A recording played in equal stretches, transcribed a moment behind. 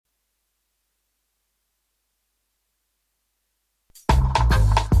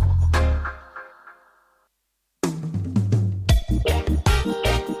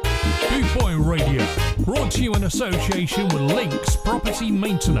Brought to you in association with Links Property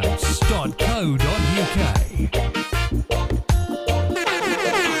Maintenance.co.uk.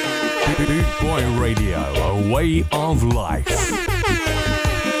 Boot Boy Radio, a way of life.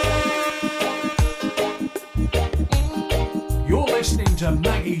 You're listening to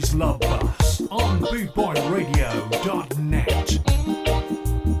Maggie's Love Bus on bootboyradio.net.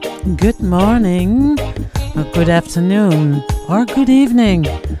 Good morning, or good afternoon, or good evening.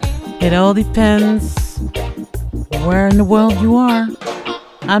 It all depends where in the world you are.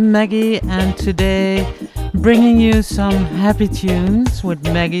 I'm Maggie, and today bringing you some happy tunes with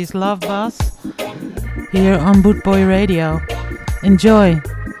Maggie's Love Bus here on Boot Boy Radio. Enjoy.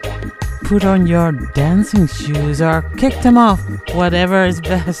 Put on your dancing shoes or kick them off, whatever is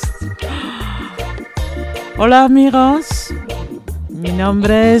best. Hola amigos, mi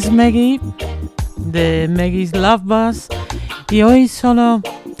nombre es Maggie de Maggie's Love Bus y hoy solo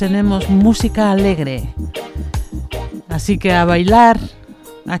tenemos música alegre. Así que a bailar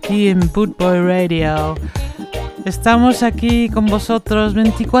aquí en Boot Boy Radio. Estamos aquí con vosotros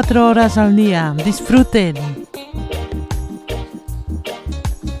 24 horas al día. Disfruten.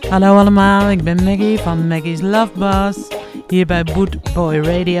 Hallo allemaal, ik ben Maggie van Maggie's Love Bus, hier bij Boot Boy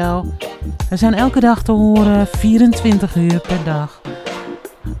Radio. We zijn elke dag te horen, 24 uur per dag.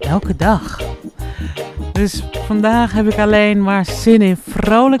 Elke dag. Dus vandaag heb ik alleen maar zin in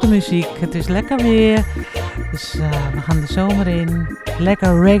vrolijke muziek. Het is lekker weer, dus we gaan de zomer in.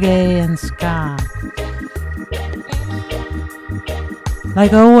 Lekker reggae en ska.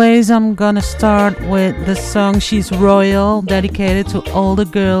 Like always, I'm gonna start with the song She's Royal, dedicated to all the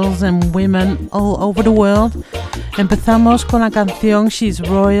girls and women all over the world. Empezamos con la canción She's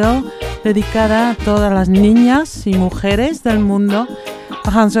Royal, dedicada a todas las niñas y mujeres del mundo.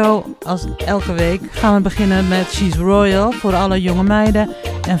 We gaan zo, als elke week, gaan we beginnen met She's Royal voor alle jonge meiden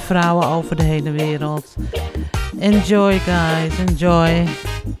en vrouwen over de hele wereld. Enjoy guys, enjoy.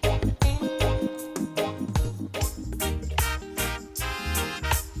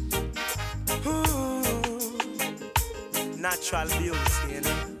 Natural beauty, you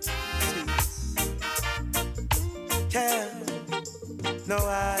know. Yeah, no,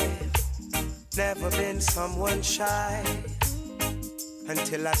 I've never been someone shy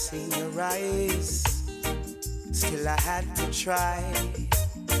until I seen your eyes. Still I had to try,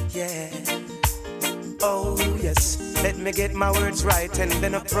 yeah. Oh yes, let me get my words right and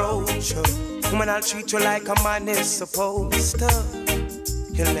then approach you. Woman, I'll treat you like a man is supposed to.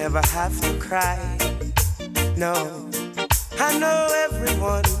 You'll never have to cry, no. I know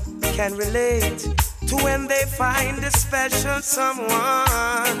everyone can relate to when they find a special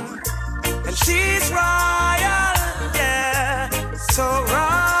someone. And she's royal, yeah, so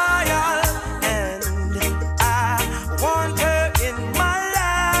royal. And I want her in my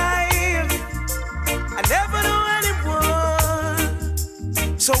life. I never knew anyone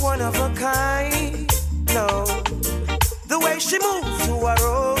so one of a kind, no. The way she moves to her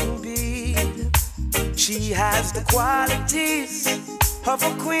own beat, she has the qualities of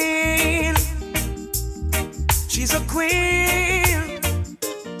a queen. She's a queen.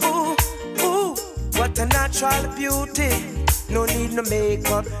 Ooh, ooh, what a natural beauty. No need no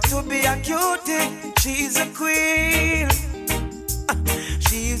makeup to be a cutie. She's a queen.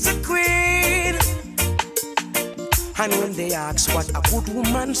 She's a queen. And when they ask what a good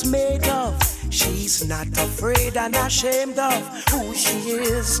woman's made of, she's not afraid and ashamed of who she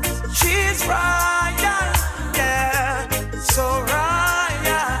is. She's royal, yeah, so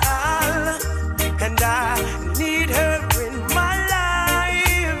royal. And I need her in my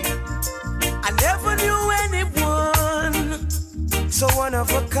life. I never knew anyone so one of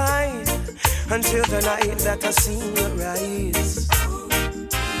a kind until the night that I seen her eyes.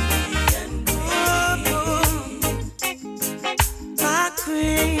 My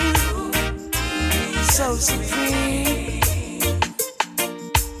queen, so supreme.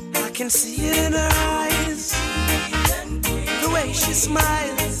 I can see it in her eyes, the way she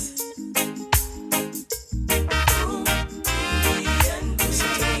smiles.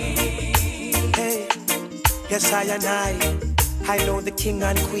 Hey, yes I know the king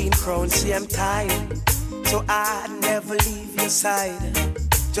and queen crown same time, so I'd never leave your side.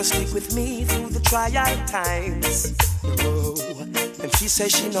 Just stick with me through the trial times. Oh, and she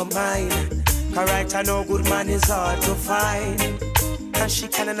says she no mind. Correct, I know good man is hard to find. And she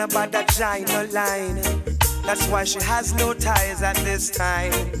can't about that giant line. That's why she has no ties at this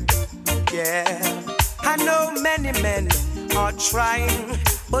time. Yeah, I know many men are trying,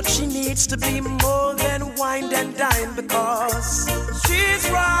 but she needs to be more than wine and dine, because she's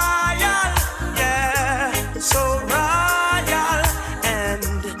royal, yeah, so royal. And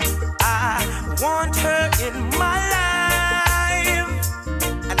I want her in my life.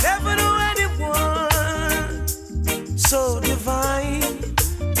 I never knew anyone so divine.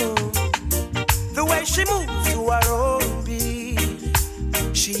 The way she moves to her own beat,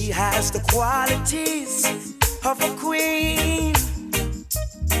 she has the qualities of a queen,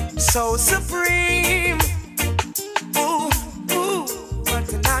 so supreme. Ooh, ooh,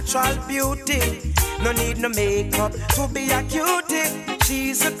 what a natural beauty. No need no makeup to be a cutie.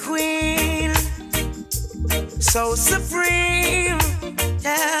 She's a queen, so supreme,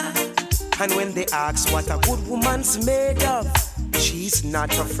 yeah. And when they ask what a good woman's made of, she's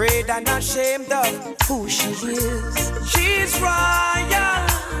not afraid and ashamed of who she is. She's royal,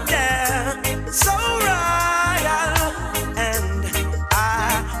 yeah, so royal. And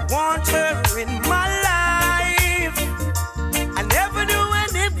I want her in my life. I never knew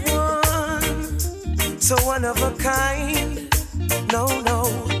anyone so one of a kind. No, no,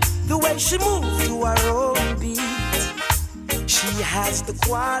 the way she moves to her own beat, she has the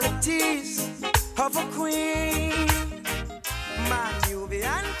qualities of a queen. My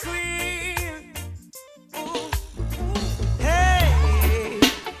Nubian queen. Ooh, ooh. Hey,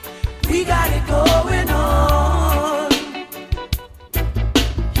 we got it going on.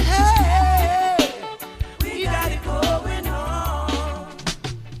 Hey, we got it going on.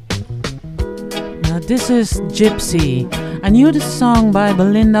 Now this is Gypsy. I knew this song by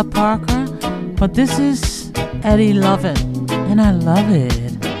Belinda Parker, but this is Eddie Lovett, and I love it.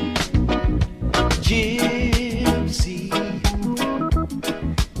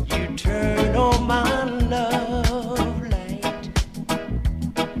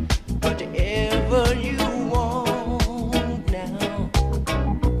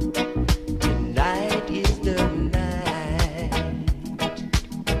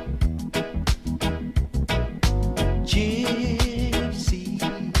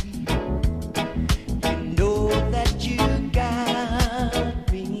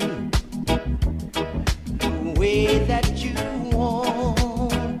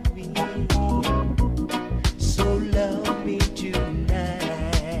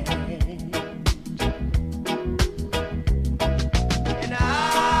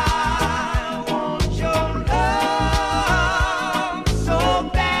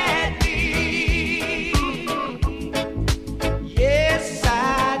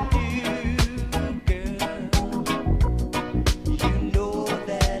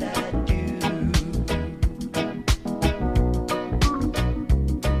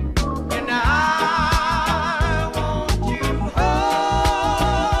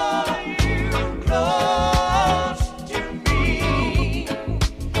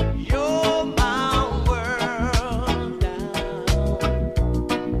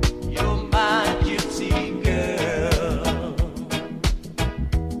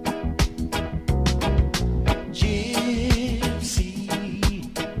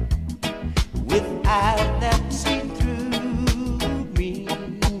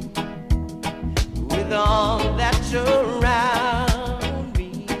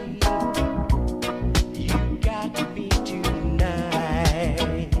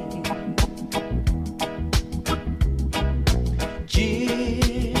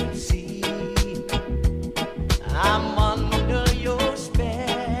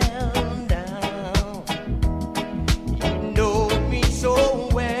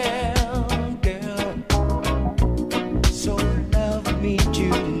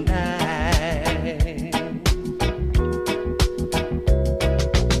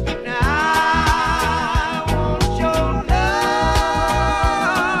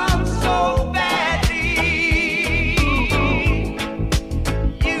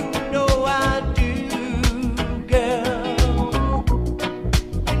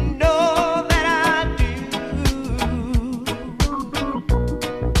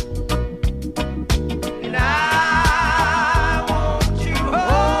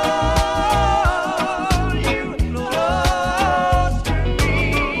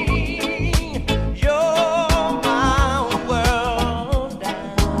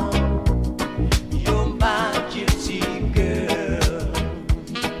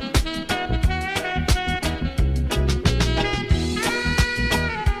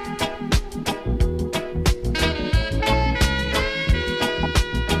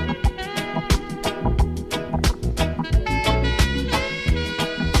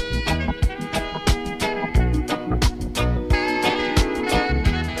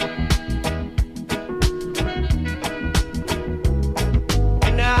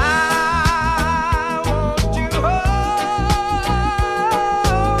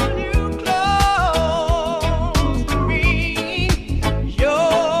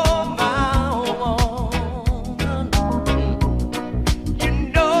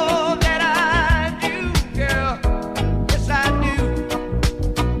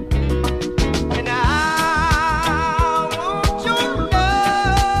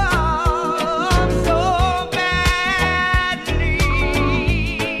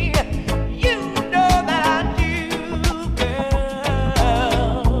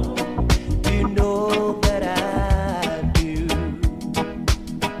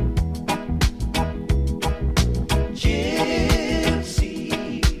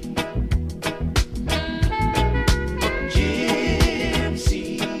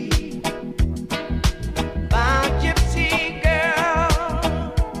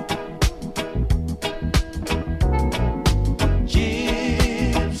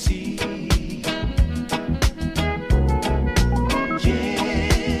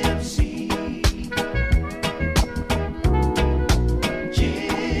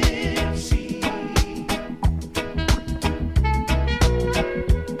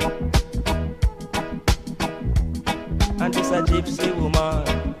 a gypsy woman.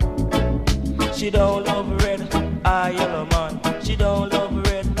 She don't love red or yellow man. She don't love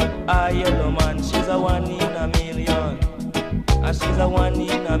red or yellow man. She's a one in a million. And she's a one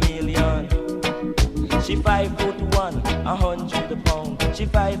in a million. She 5'1", 100 pound. She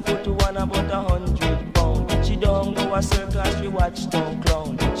 5'1", about 100 pound. She don't go a circus, she watch no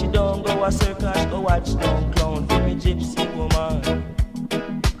clown. She don't go a circus, go watch no clown. For me gypsy woman,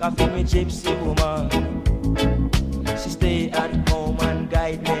 cause for me gypsy woman. She stay at home and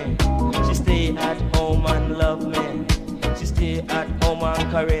guide me. She stay at home and love me. She stay at home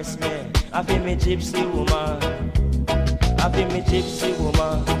and caress me. I feel me gypsy woman. I feel me gypsy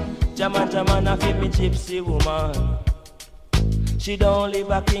woman. Jaman, Jaman, I feel me gypsy woman. She don't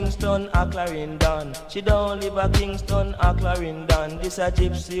live a Kingston or Clarendon. She don't live a Kingston or Clarendon. This a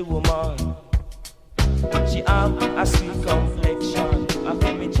gypsy woman. She have a sweet complexion. I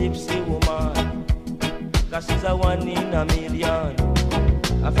feel me gypsy woman. Cause she's a one in a million.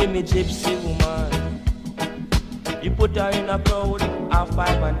 I feel me gypsy woman. You put her in a crowd of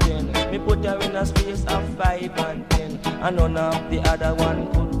 5 and 10. Me put her in a space of 5 and 10. And none of the other one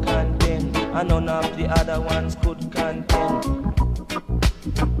could contain. And none of the other ones could contain.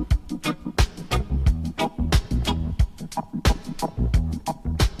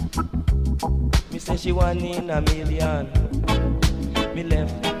 Me say she one in a million. Me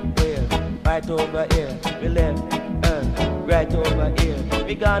left where? Right over here. Me left right over here.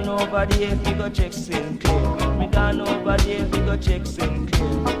 Me gone over there, we go check Sinclair. Me gone over there, we go check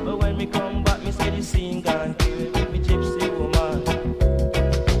Sinclair. But when me come back, me say the scene gone clear. Me gypsy woman.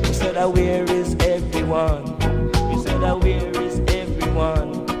 Me said that where is everyone? Me said that where is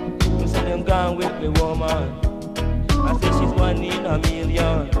everyone? Me said them gone with me woman. I said she's one in a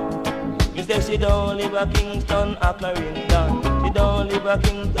million. Me say she don't live a Kingston or Clarendon. She don't live a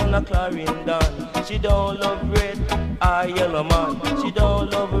Kingston or Clarendon. She don't love red or yellow man. She don't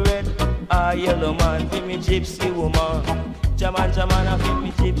love red or yellow man. Feel me gypsy woman. Jaman, Jaman, I feel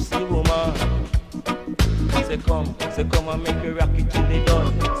me gypsy woman. Say come and make me rock it till it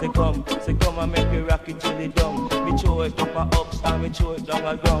done. Say come and make me rock it till it done. Me throw it up a ups and me throw it down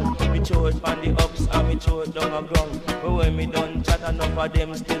a ground. Me throw it on the ups and me throw it down a ground. But when me done chat, enough of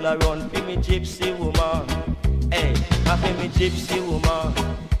them still a run. Feel me gypsy woman. Hey, I feel me gypsy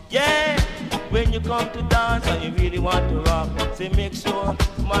woman. Yeah, when you come to dance and you really want to rock, say make sure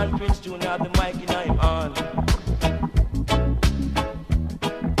man Prince Junior have the mic in him hand.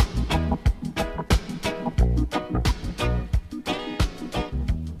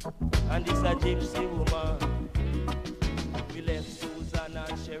 And this a gypsy woman. We left Susan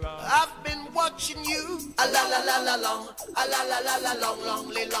and Sharon. I've been watching you. A la la la la long. A la la la la long, long,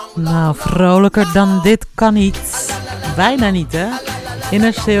 long. Nou, vrolijker dan dit kan niet. Bijna niet, hè?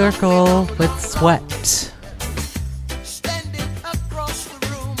 Inner Circle with Sweat.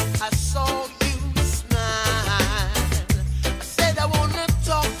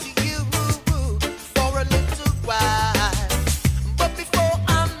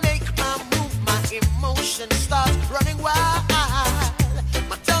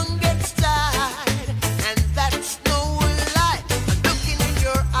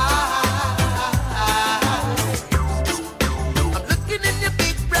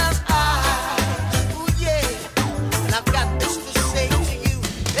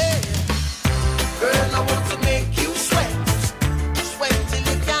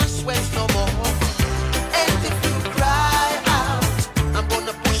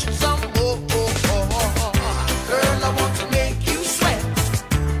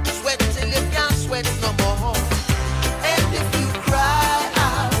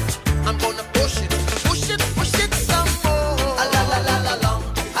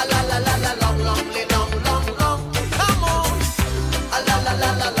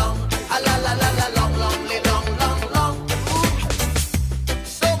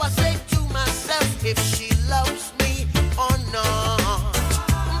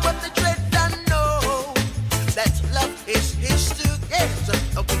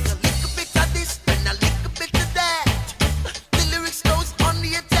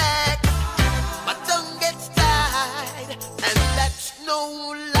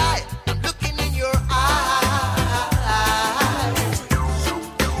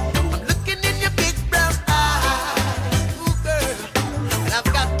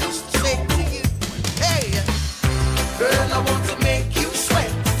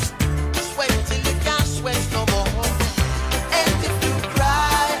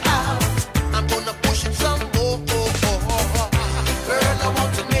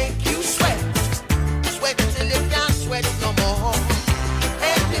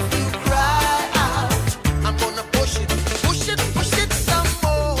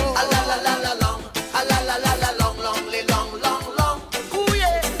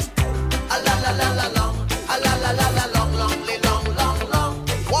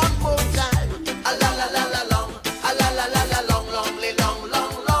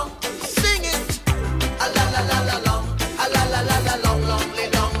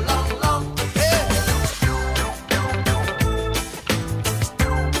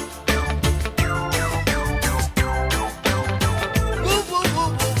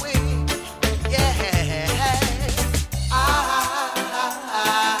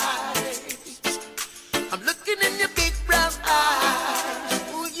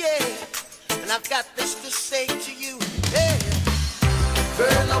 And I've got this to say to you, hey,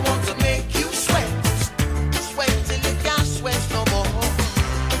 girl, I want to make you sweat, sweat till you can't sweat no more.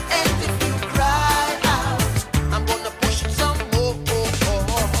 And if you cry out, I'm gonna push it some more.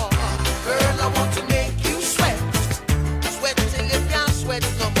 Girl, I want to make you sweat, sweat till you can't sweat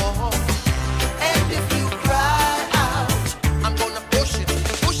no more. And if you cry out, I'm gonna push it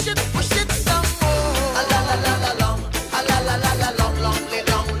some more. A la la la la long, a la la la la long, long,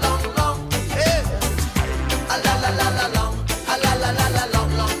 long, long, long, yeah. A la la la la long, a la la la la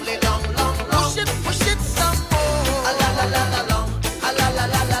long, long, long, long, long. Push it some more. A la la la la long, a la la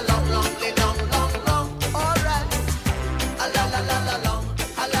la la long, long, long, long, long. All right. A la la la la long,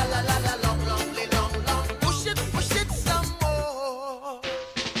 a la la la la long, long, long, long. Push it some more.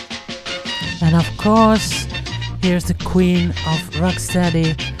 And of course, here's the queen of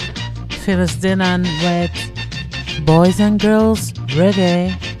rocksteady, Phyllis Dillon with Boys and Girls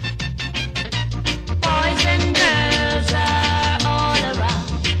Reggae. Boys and girls are all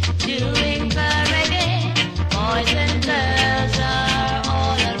around doing the reggae. Boys and girls are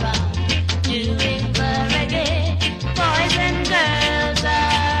all around doing the reggae. Boys and girls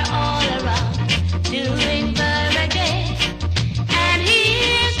are all around doing the reggae. And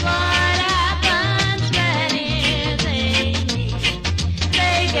here's what happens when it's English.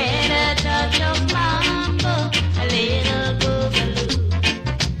 They get a touch of mambo, a little boogaloo,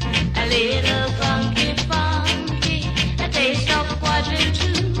 a little funky, funky, a taste of quadrille.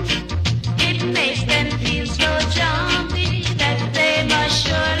 It makes them feel so jumpy that they must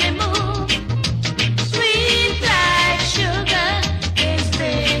surely move. Sweet like sugar is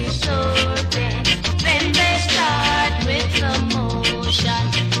this so dense. Then they start with the motion,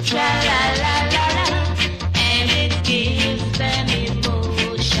 tra la la la la, and it gives them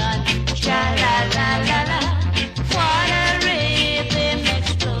emotion, tra la la la la. What a rhythm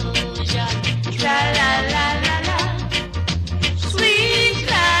explosion, tra la la la la. Sweet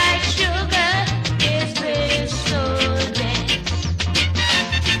like sugar is this so dense.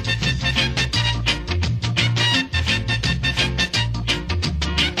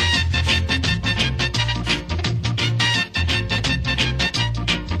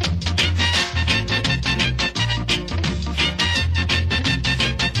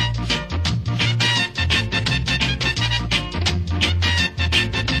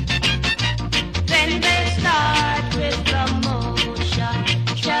 Then they start with the motion,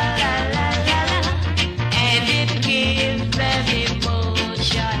 cha la la la la, and it gives them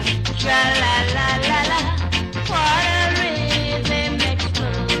emotion, cha la la la la. What a rhythm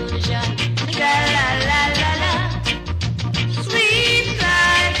explosion, cha la la la la. Sweet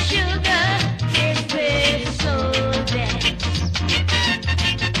like sugar is this so dense.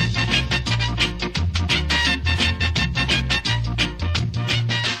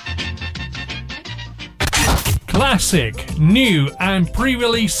 Classic, new and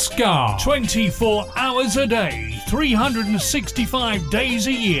pre-release ska. 24 hours a day, 365 days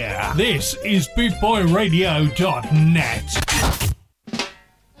a year. This is BootboyRadio.net.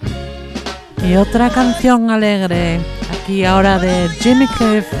 Y otra canción alegre, aquí ahora de Jimmy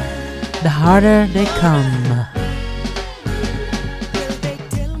Cliff, The Harder They Come. They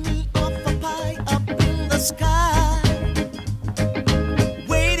tell me of a pie up in the sky,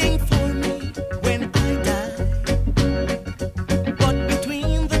 waiting for me when I die. But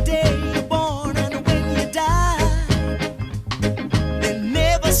between the day you're born and when you die, they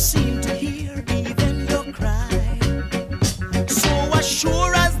never seem to hear even your cry. So as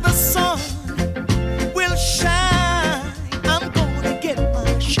sure as the sun will shine, I'm gonna get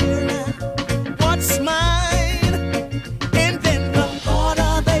my share now. What's mine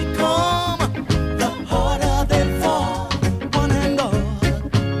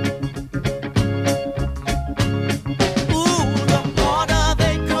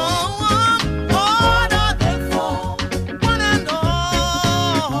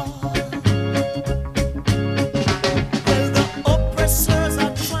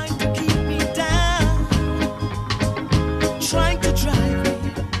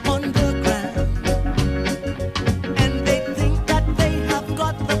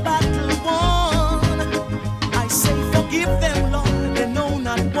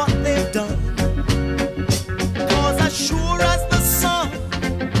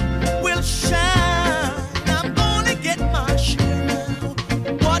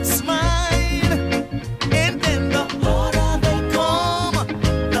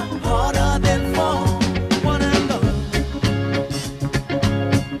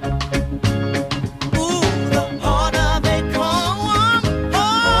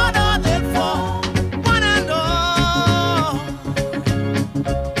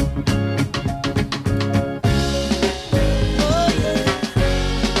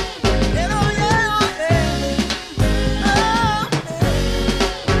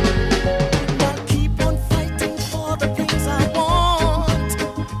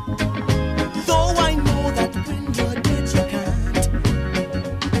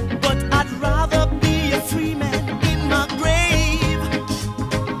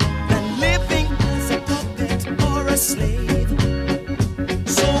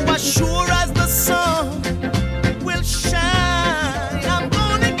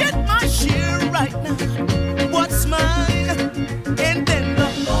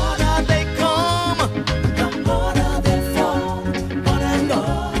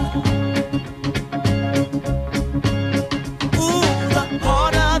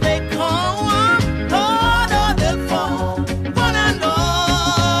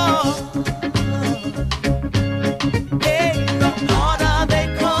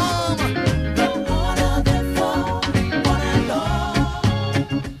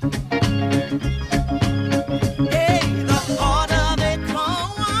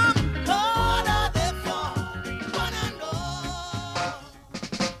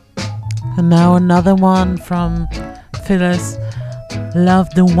And now another one from Phyllis. Love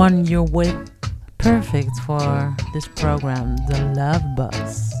the one you're with. Perfect for this program, The Love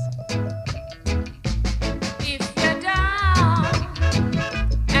Bus. If you're down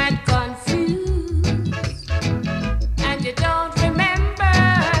and confused and you don't remember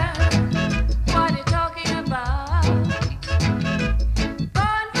what you're talking about,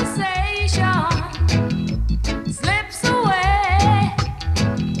 conversation slips away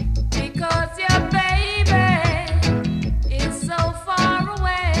because your baby is so far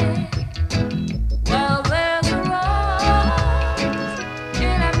away. Well, there's a rose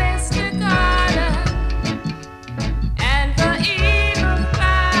in a misty garden, and the eagle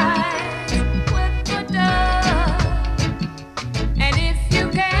flies with the dove. And if you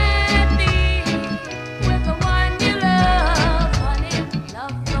can't be with the one you love, honey,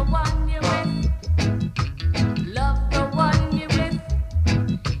 love the one you're with. Love the one you're with.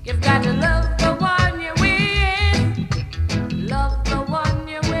 You've got to love the one you're with. Love the one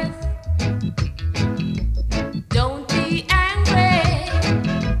you're with. Don't be angry.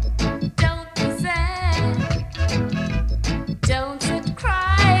 Don't be sad. Don't sit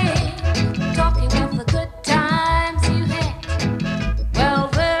crying, talking of the good times you had. Well,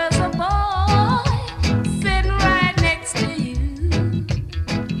 there's a boy sitting right next to you,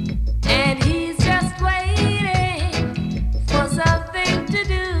 and he's just waiting for something to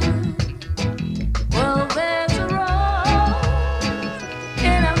do. Well, there's a rose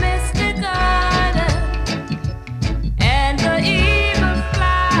in a misty garden, and the eagle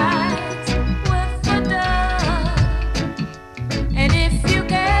flies with the dove. And if you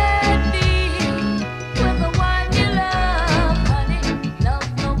can't be with the one you love, honey, love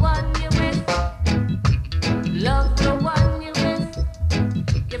the one you're with. Love the one you're with.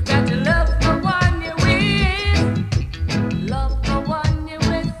 You've got to love the one you're with. Love the one you're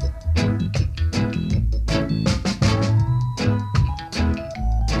with.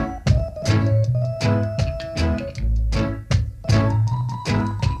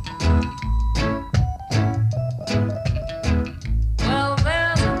 Well,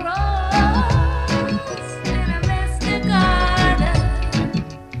 there's a rose in a misty garden,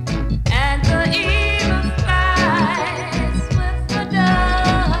 and the eagle flies with the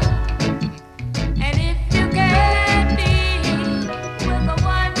dove. And if you can't be with the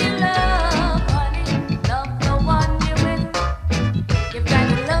one you love, honey, love the one you're with. You've got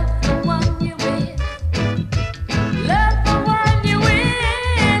to love the one you're with. Love the one you're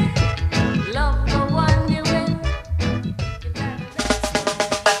with. Love the one you're with.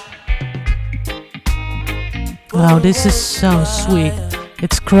 Wow, this is so sweet.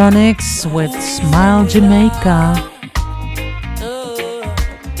 It's Chronix with Smile Jamaica.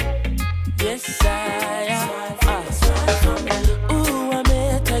 Yes, I ooh, I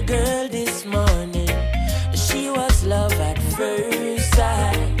met a girl this morning. She was love at first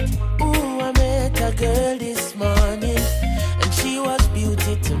sight. Ooh, I met a girl this morning, and she was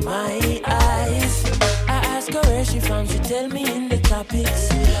beauty to my eyes. I asked her where she from, she tell me in the tropics.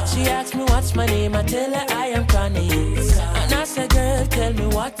 She asked me what's my name, I tell her I am Chronix. And I said, girl, tell me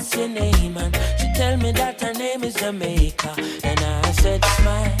what's your name, and she tell me that her name is Jamaica. And I said,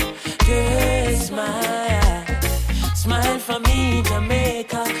 smile, girl, smile, smile for me,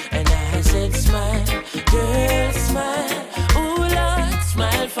 Jamaica. And I said, smile, girl, smile, ooh Lord,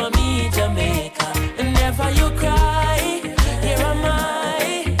 smile for me, Jamaica. And never you cry, here am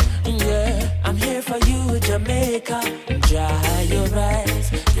I, yeah, I'm here for you, Jamaica. Dry your eyes,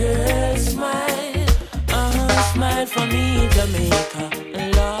 girl, smile, smile for me, Jamaica.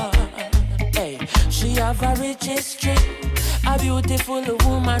 Lord, hey, she have a rich history, a beautiful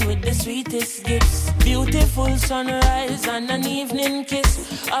woman with the sweetest gifts. Beautiful sunrise and an evening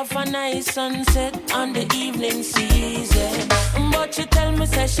kiss of a nice sunset on the evening season. But she tell me,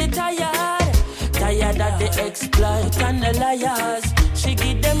 say she tired of the exploit and the liars. She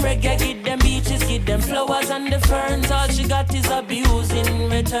give them reggae, give them beaches, give them flowers and the ferns. All she got is abuse in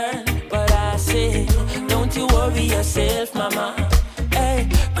return. But I say, don't you worry yourself, mama. Hey,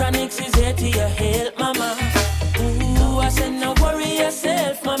 Chronix is here to your help, mama. Ooh, I said, no worry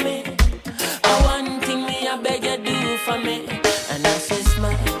yourself, mommy. One thing me, I beg you do for me. And I say,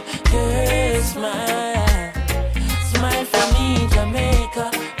 smile, girl, smile, smile for me,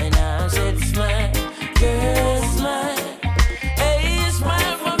 Jamaica. And I said, smile, girl, smile, hey,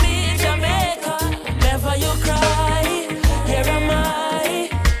 smile for me, Jamaica. Never you cry, here am I,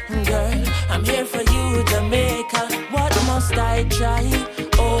 girl, I'm here for you, Jamaica. What must I try?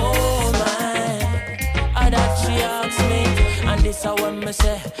 Oh my, that she asked me, and the this I want me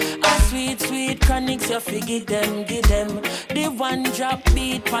say. A sweet, sweet chronics, you figure them, give them. The one drop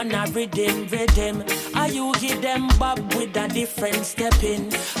beat on a rhythm. Are you give them bob with a different step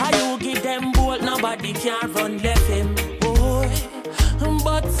in? Are you give them bolt, nobody can run left him. Boy,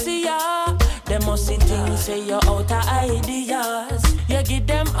 but see ya, them must see things say you're out of ideas. You give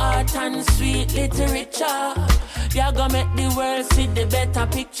them art and sweet literature. You gonna make the world see the better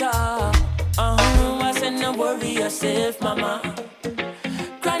picture. I said no worry yourself, mama.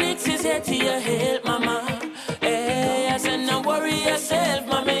 Chronics is here to your help, mama. Hey, I said no worry yourself,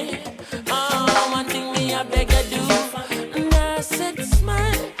 mommy. One thing me I beg you do. And I said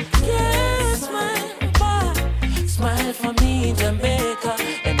smile, yeah, smile, boy. Smile for me, Jamaica.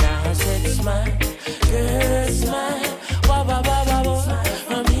 And I said smile, girl, smile, wah, wah, wah, wah, wah.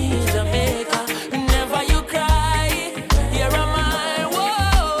 For me, Jamaica. Never you cry, here am I,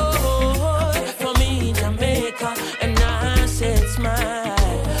 whoa. For me, Jamaica. And I said smile,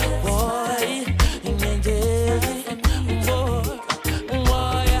 boy.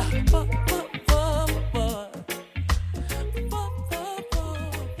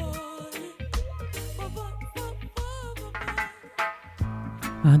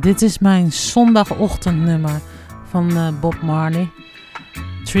 Nou, dit is mijn zondagochtendnummer van Bob Marley.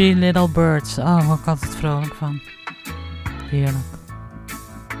 Three Little Birds. Oh, waar kan het vrolijk van. Heerlijk.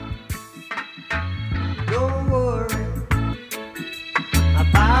 Don't worry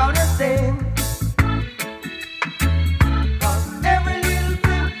about a thing. 'Cause every little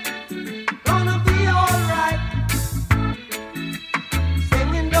thing gonna be alright.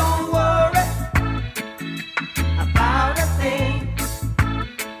 Singing, don't worry about a thing.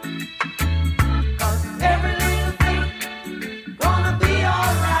 'Cause every little thing gonna be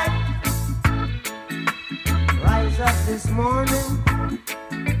alright. Rise up this morning.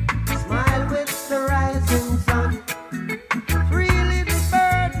 Smile with the rising sun. Three little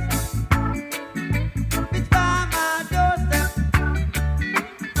birds pitch by my doorstep,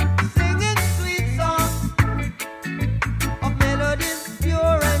 singing sweet songs of melodies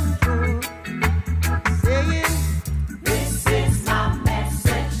pure and true, saying, "This is my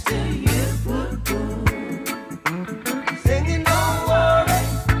message to you." Singing, don't worry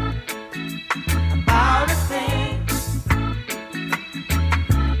about a thing.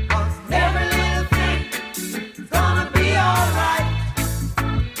 'Cause every little thing's gonna be alright.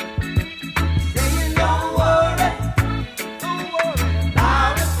 Saying don't worry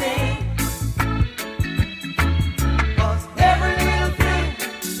about a thing. 'Cause every little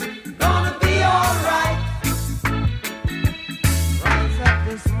thing's gonna be alright. Rise up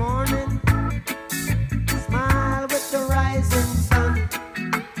this morning, smile with the rising sun.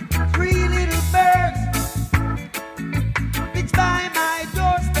 Three little birds pitch by my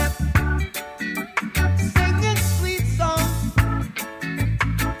doorstep, singing sweet songs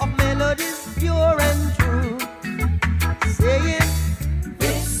of melodies pure and true, saying,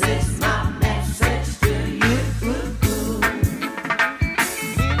 "This is my message to you."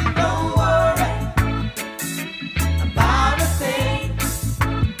 Meaning don't worry about a thing.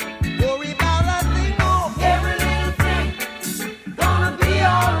 Worry about a thing, oh, every little thing gonna be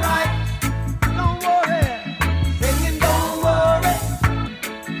alright. Don't worry, singing don't worry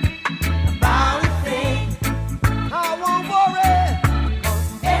about a thing. I won't worry, 'cause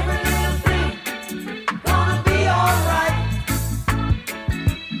every little thing gonna be alright.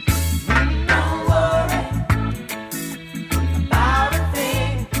 Don't worry about a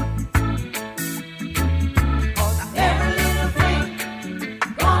thing, 'cause every little thing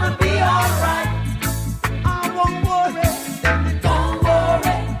gonna be alright. I won't worry, don't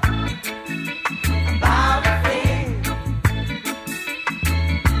worry about a thing.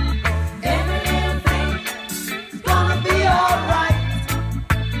 Every little thing's gonna be alright.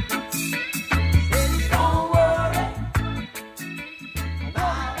 Don't worry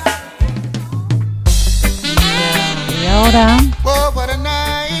about a thing. Y ahora, Oh, what a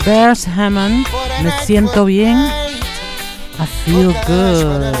night. Bears Hammond, Me Siento Bien, I Feel Oh, gosh,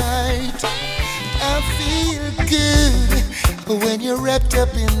 what a Good. night. I feel good when you're wrapped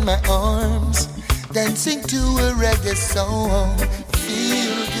up in my arms, dancing to a reggae song.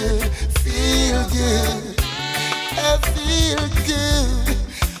 Feel good, feel good. I feel good,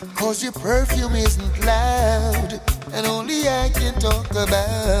 'cause your perfume isn't loud, and only I can talk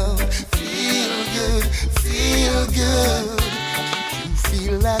about. Feel good, feel good. You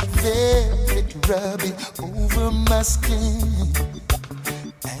feel like velvet rubbing over my skin.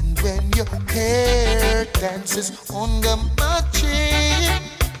 And when your hair dances under my chin,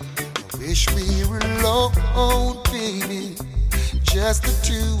 I wish we were alone, baby, just the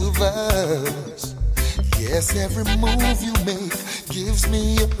two of us. Yes, every move you make gives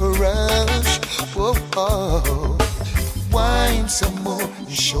me a rush. Oh, oh. Wine some more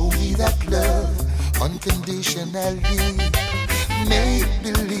and show me that love unconditionally. Make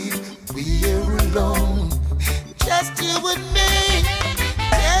believe we're alone, just you and me.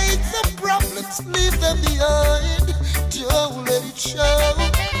 Take the problems, leave them behind. Don't let it show.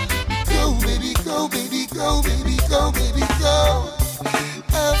 Go, baby, go, baby, go, baby, go, baby, go.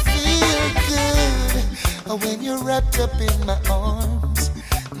 I feel good when you're wrapped up in my arms,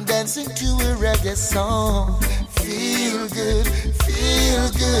 dancing to a reggae song. Feel good, feel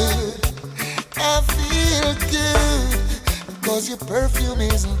good. I feel good, cause your perfume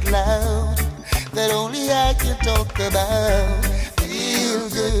isn't loud, that only I can talk about. Feel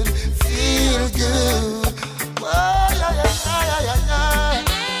good, feel good. Oh, yeah, yeah, yeah, yeah, yeah.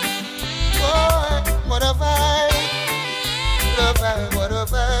 Boy, what a vibe, what a vibe, what a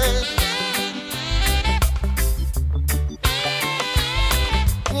vibe.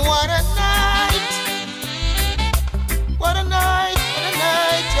 What a night, what a night, what a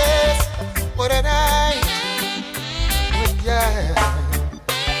night, yes, what a night. Oh, yeah.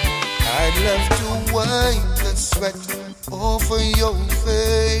 I'd love to wipe the sweat off of your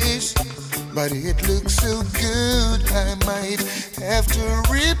face, but it looks so good I might have to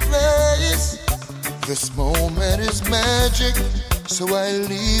replace. This moment is magic, so I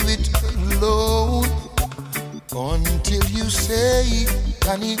leave it alone until you say,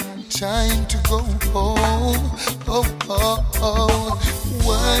 honey, time to go home. Oh, oh, oh.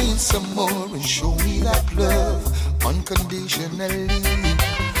 Wine some more and show me that love unconditionally.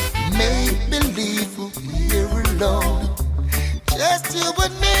 Make believe we're alone, just you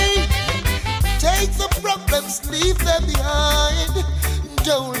and me. Take the problems, leave them behind.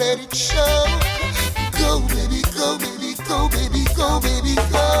 Don't let it show. Go, baby, go, baby, go, baby, go, baby,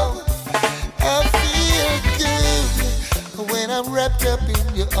 go. I feel good when I'm wrapped up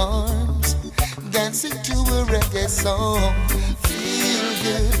in your arms, dancing to a reggae song. Feel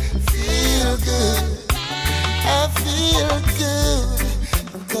good, feel good. I feel good,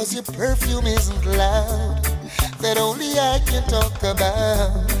 cause your perfume isn't loud, that only I can talk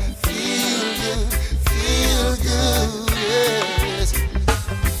about. Feel good, yes.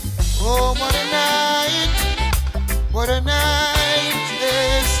 Oh, what a night,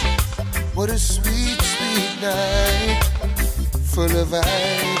 yes. What a sweet, sweet night, full of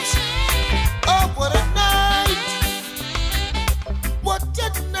vibes. Oh, what a night, what a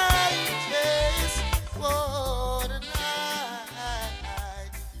night, yes. What a night.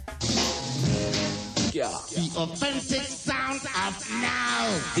 Yeah. The offensive sound of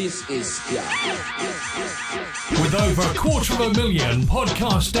now. This is With over 250,000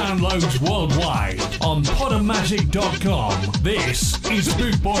 podcast downloads worldwide on Podomatic.com, this is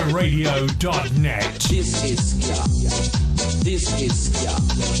BootboyRadio.net. This is This is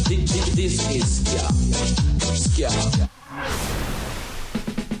This is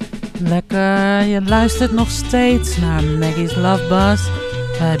Lekker, je luistert nog steeds naar Maggie's Love Bus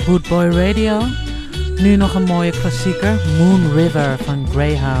bij Bootboy Radio. Nu nog een mooie klassieker, Moon River van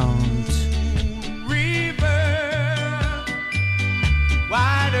Greyhound.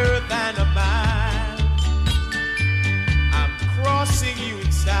 Wider than a mile, I'm crossing you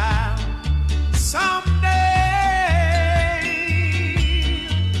in style someday.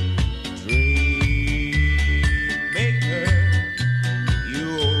 Dream maker,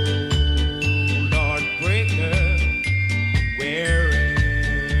 you old heartbreaker,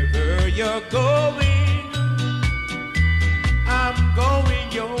 wherever you're going, I'm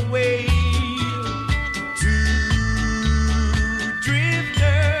going your way.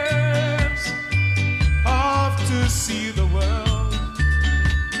 See the world.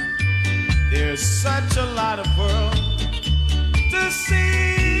 There's such a lot of world to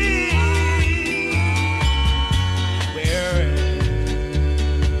see. Wherever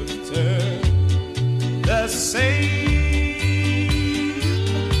the same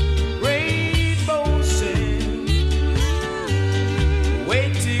rainbow sings,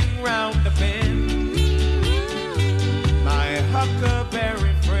 waiting round the bend, my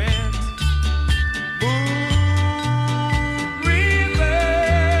huckleberry friend.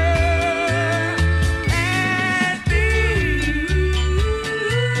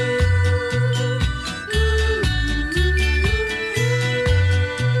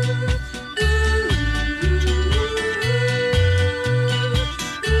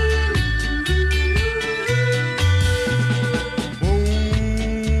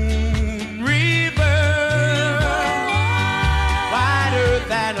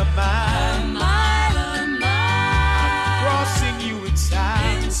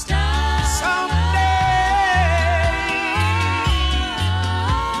 Someday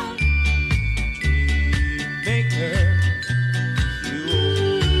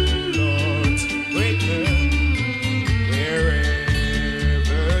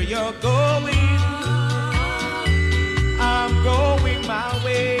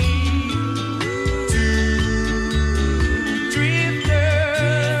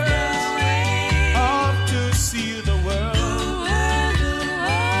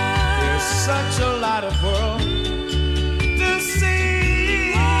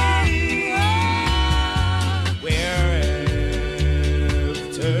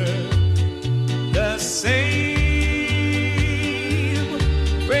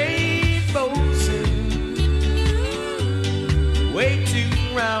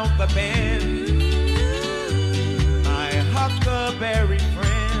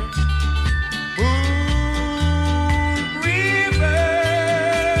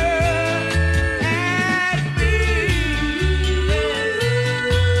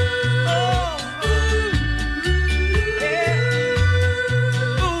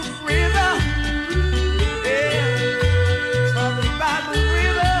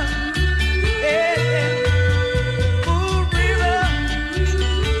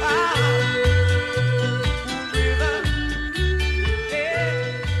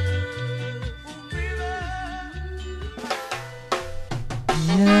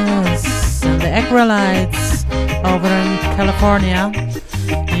Negrilites over in California.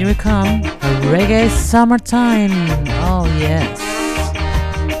 Here we come, reggae summertime. Oh yes.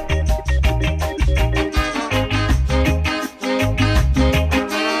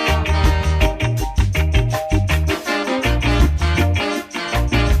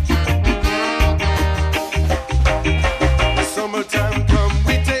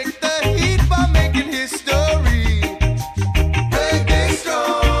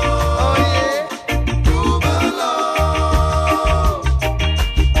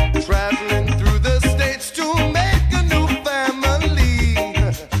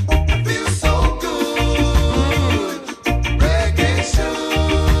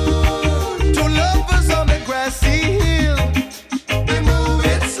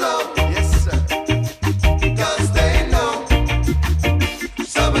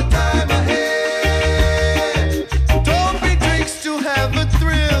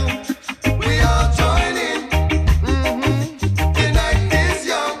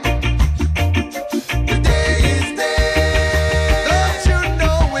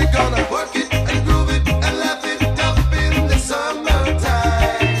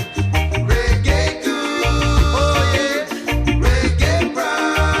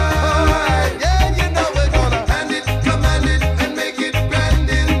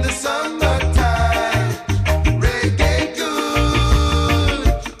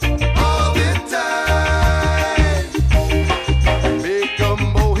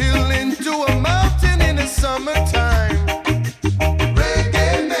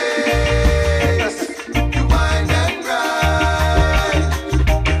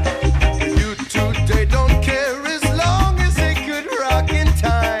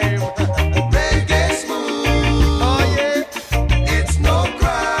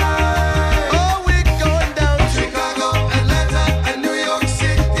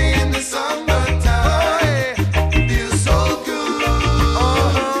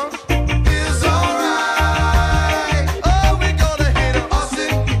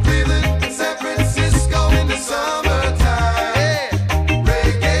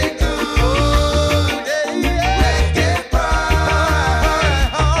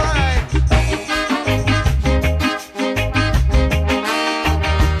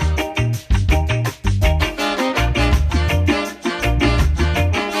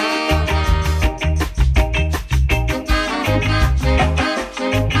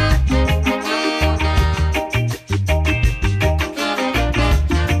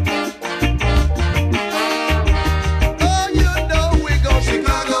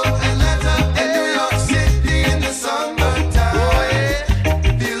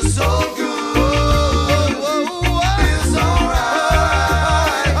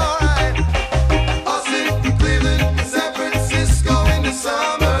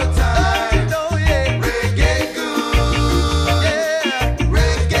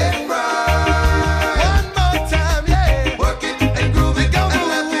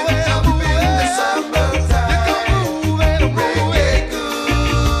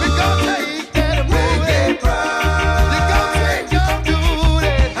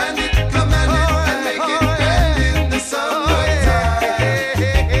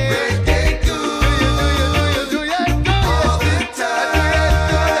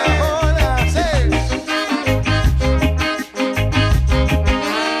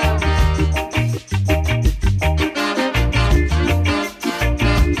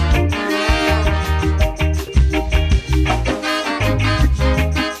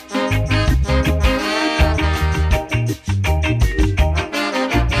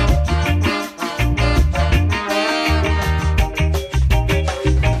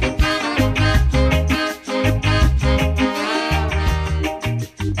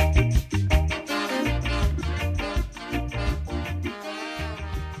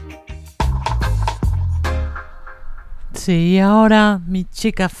 Sí, y ahora mi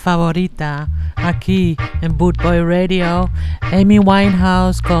chica favorita aquí en Bootboy Radio, Amy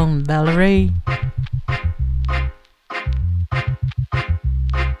Winehouse con Valerie.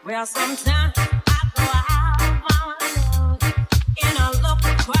 Well, sometimes I go out on the road and I look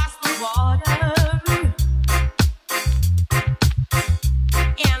across the water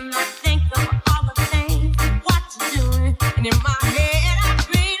and I think of all the things what you're doing, and in my head I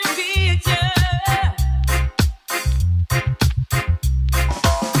paint a picture.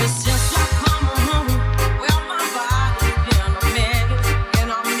 But since you come home, well, my body's been a mess, and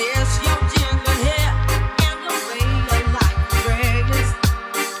I miss your ginger hair and the way you like the dress.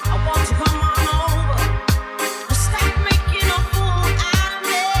 I want you to come on over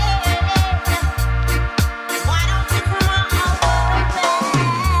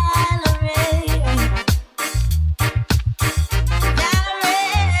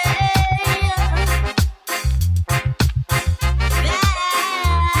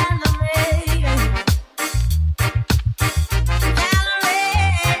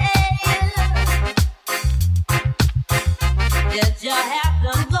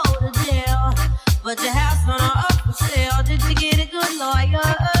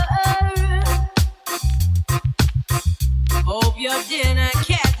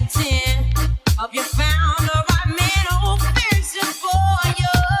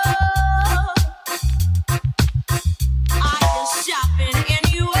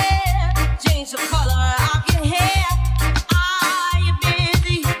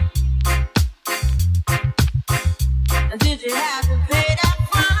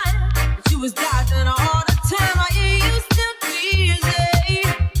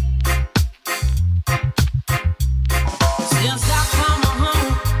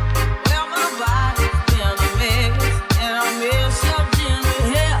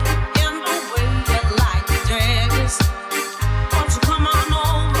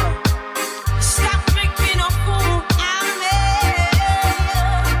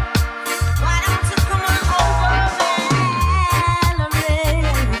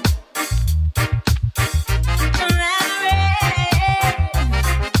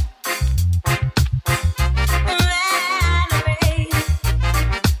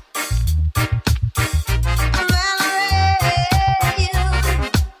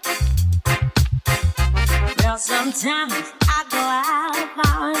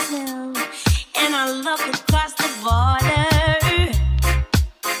look across the border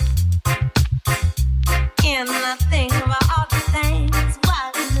and I think about all the things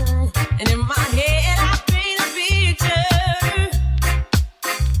what I'm doing. And in my head I paint a picture.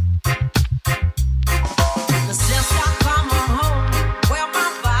 Since I come home, well my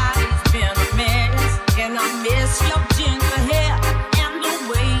body's been a mess, and I miss your ginger hair and the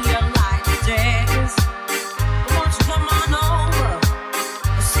way you like to dance. Won't you come on over?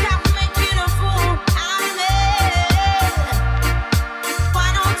 Stop making a fool out of me. Why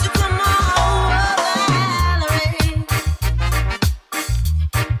don't you come on over, Valerie?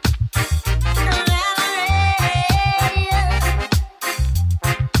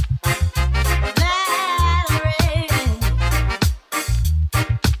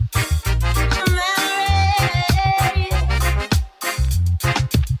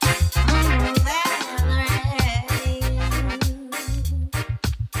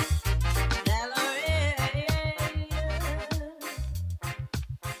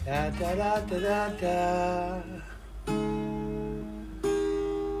 Da da da da da da.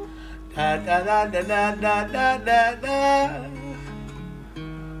 Da da da da da da da da da.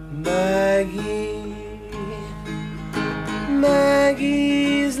 Maggie,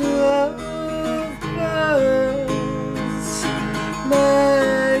 Maggie's love buzz.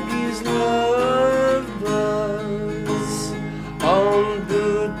 Maggie's love buzz on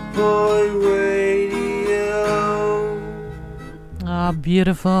Good Boy Radio. Ah,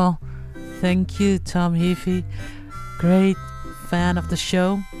 beautiful. Thank you, Tom Heafy. Great fan of the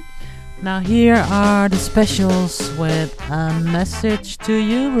show. Now here are the specials with a message to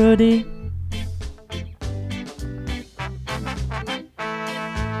you, Rudy.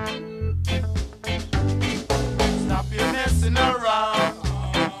 Stop your messing around.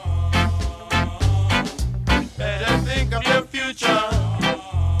 Better think of your future.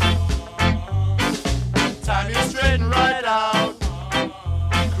 Time you straighten right out.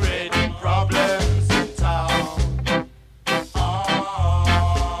 Creating problems in town.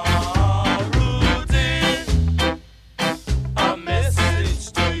 Rudy, a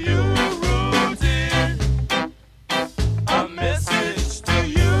message to you, Rudy. A message to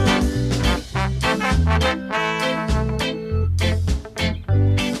you.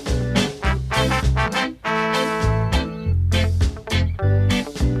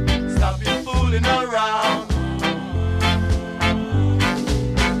 Stop your fooling around.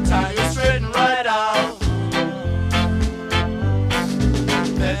 Time you straighten right out.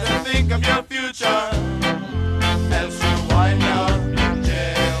 Better think of your future, else you'll wind up in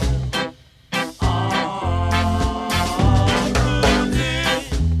jail. Rudy,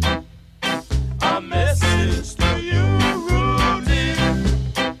 a message to you, Rudy.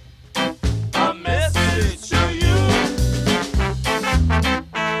 A message to you.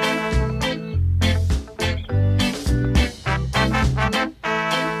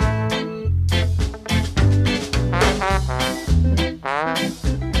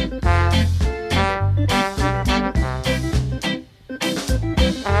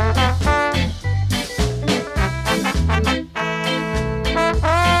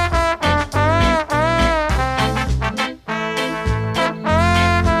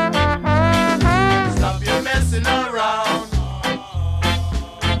 Stop your messing around.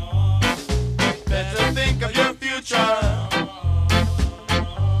 Better think of your future.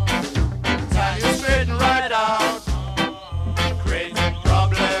 Time you straighten right out. Creating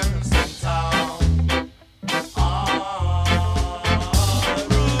problems in town.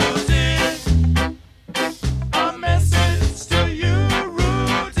 Rudy, a message to you,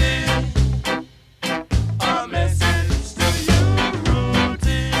 Rudy. A message to you,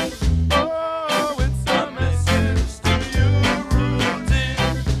 Rudy. Oh, it's a message to you, Rudy.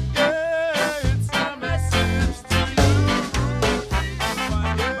 Yeah, it's a message to you,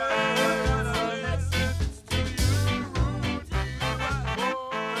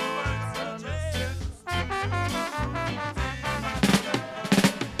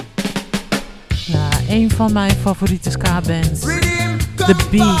 Nou, een van mijn favoriete ska-bands. The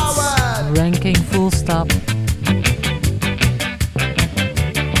Beats. Ranking Full Stop.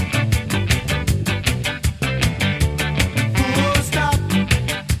 Full stop.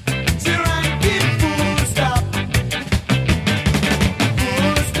 To ranking full stop.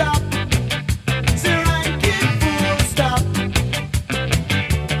 Full stop. To ranking full stop.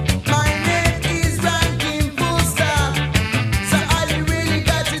 My name is ranking full stop. So all you really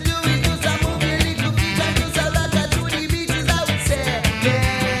got to do is do some move your little feet and do some rock to the beaches, I would say.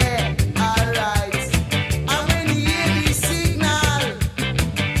 Yeah, alright.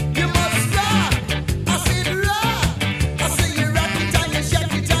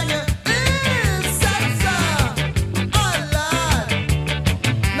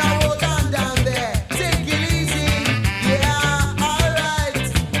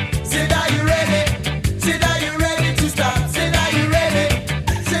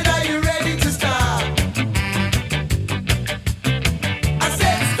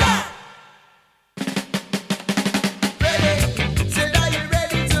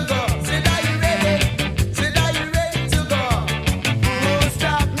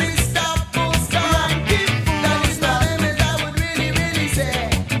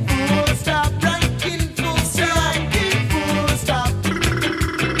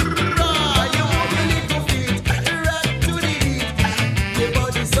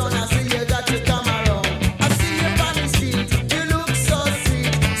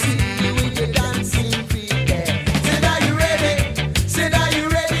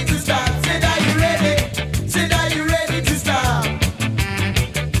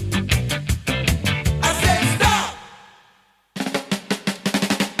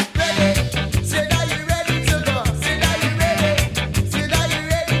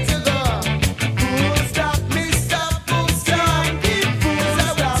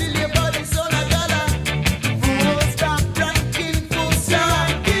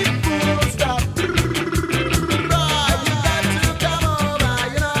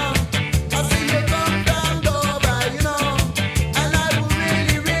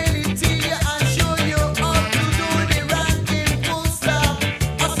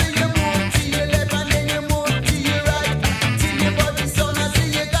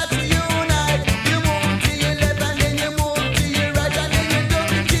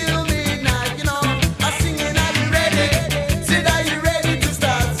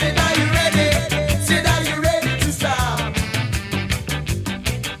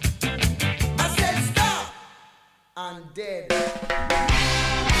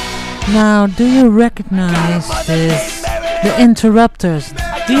 Now, do you recognize this? The Interrupters.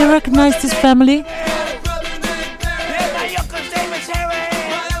 Do you recognize this family?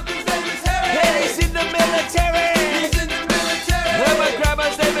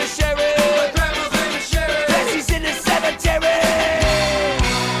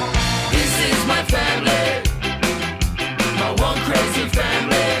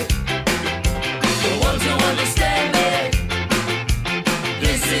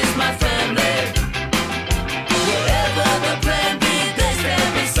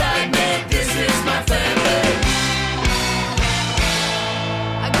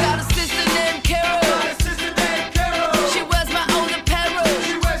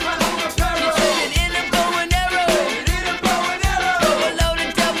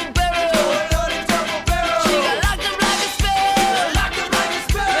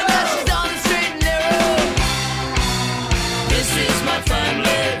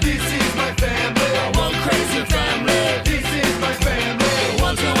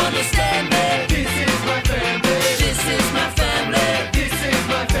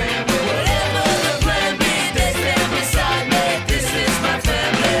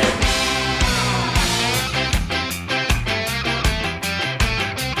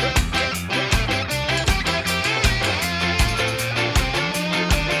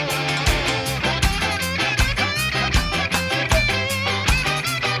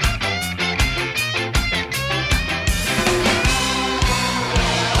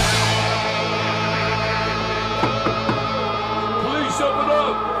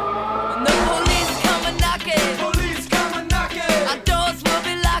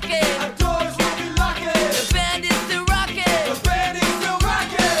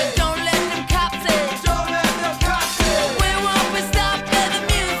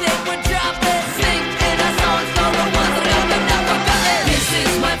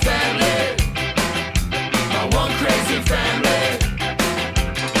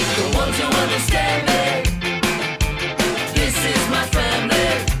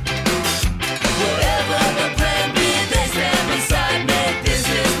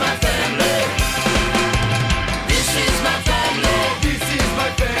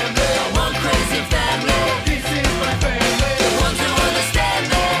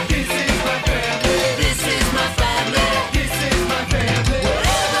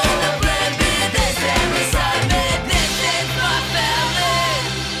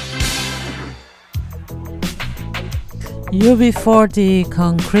 UB40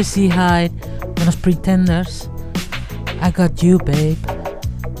 con Chrissy Hyde, Los Pretenders. I got you, babe.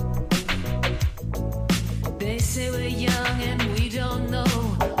 They say we're young and we don't know.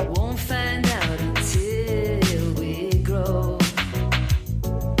 Won't find out until we grow.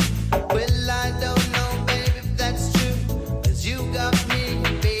 Well, I don't know, baby, if that's true. 'Cause you got me,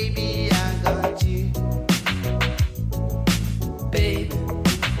 baby, I got you. Babe,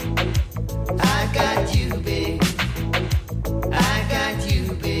 I got you, babe. I got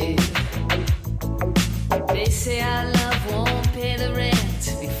you, babe. they say our love won't pay the rent.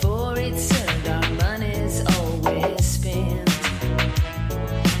 Before it's earned, our money's always spent.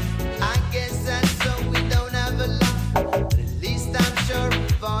 I guess that's so we don't have a lot. But at least I'm sure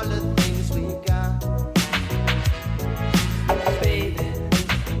of all the things we got. Baby,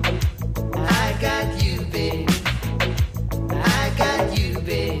 I got you, babe. I got you,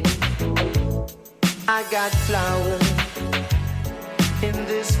 babe. I got flowers in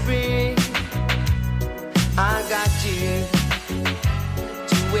the spring. I got you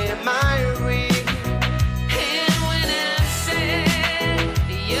to wear my ring. and when I'm sad,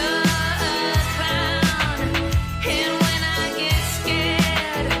 you're a clown. And when I get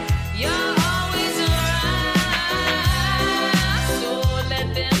scared, you're always around. So let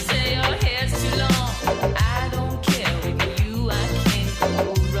them say your hair's too long. I don't care, with you I can't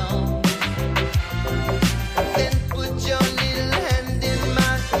go wrong. Then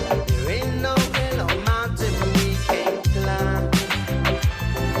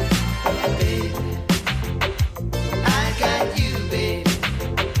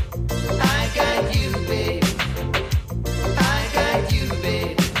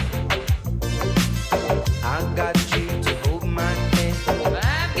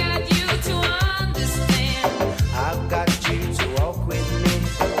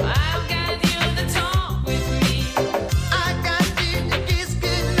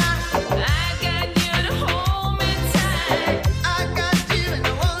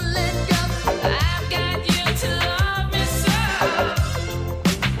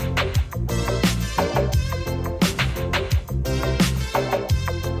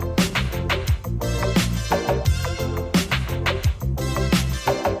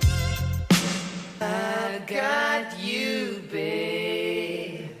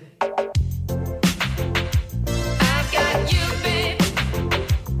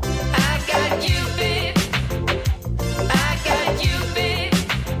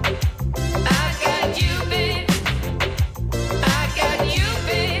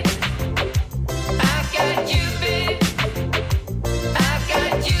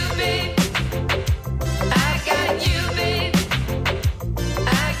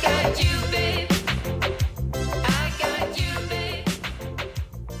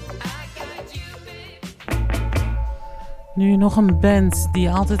Nu nog een band die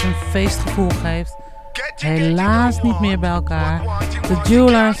altijd een feestgevoel geeft. Helaas niet meer bij elkaar. The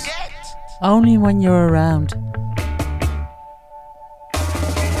Jewelers, Only When You're Around.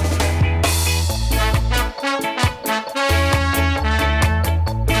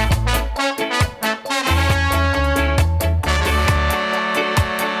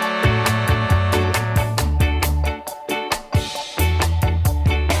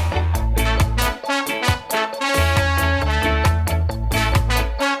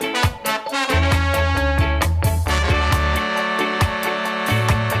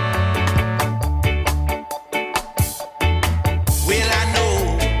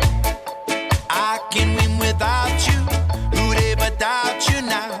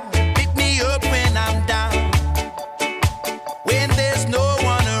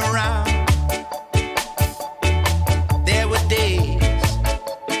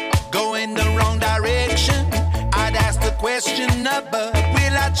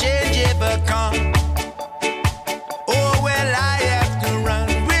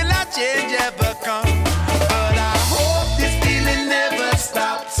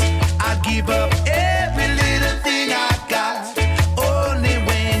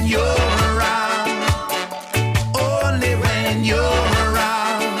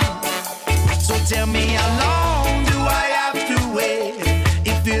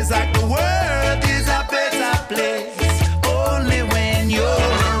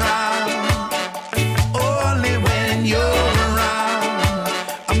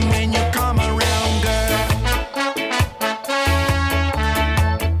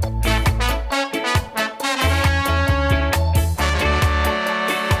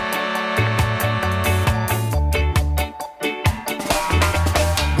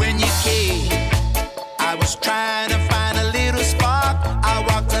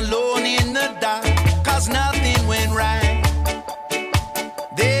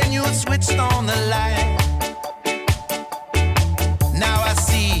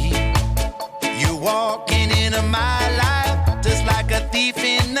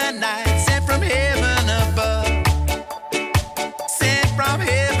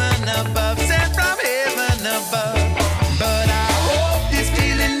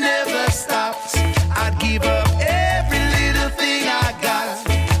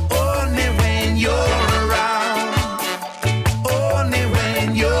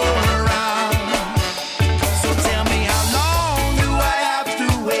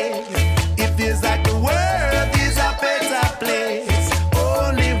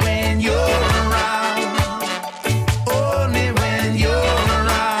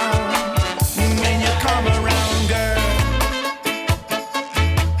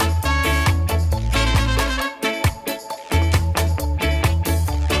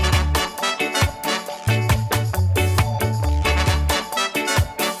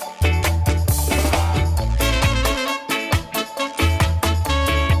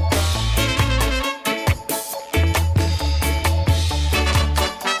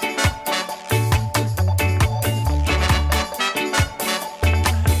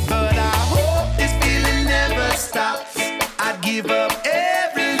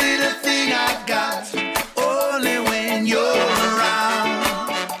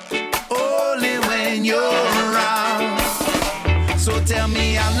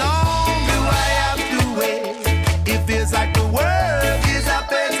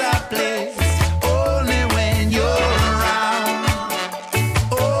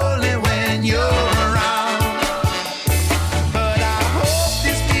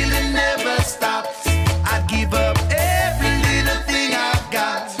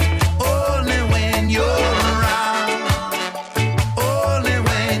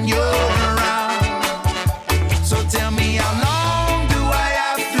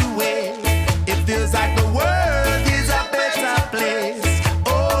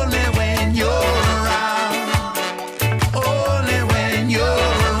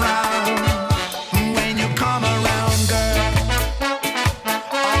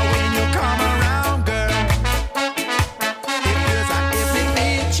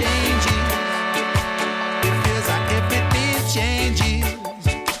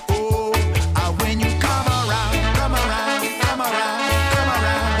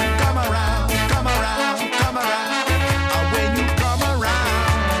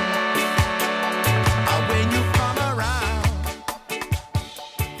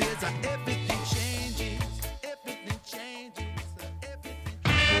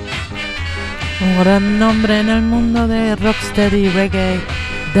 Un gran nombre en el mundo de rocksteady reggae,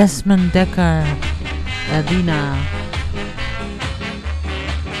 Desmond Dekker, Adina.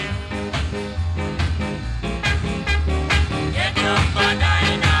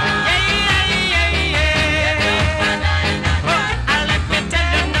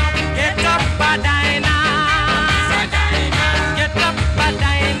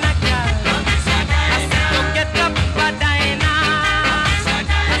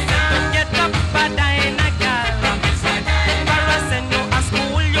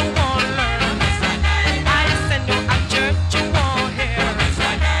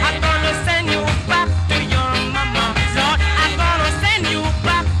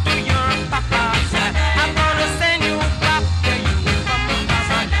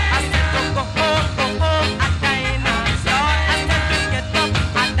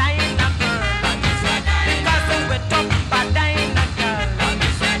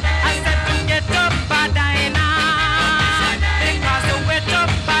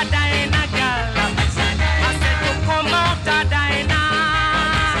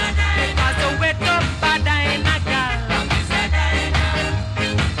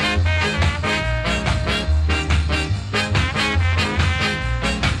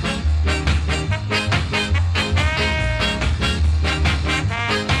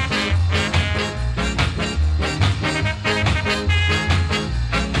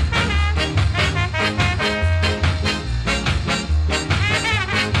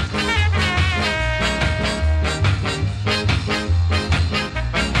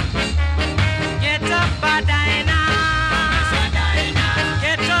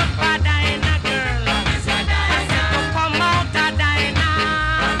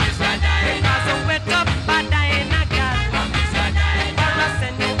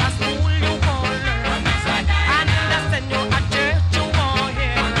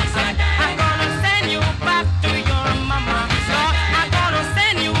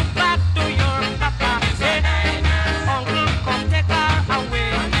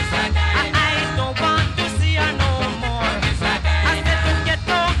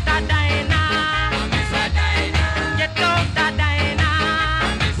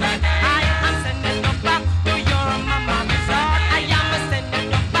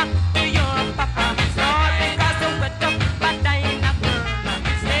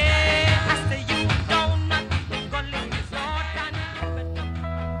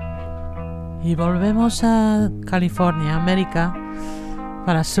 Y volvemos a California, América,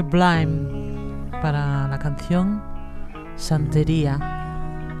 para Sublime, para la canción Santería.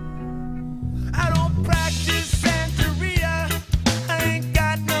 I don't practice Santeria. I ain't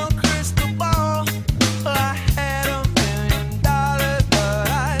got no crystal ball. I had $1 million, but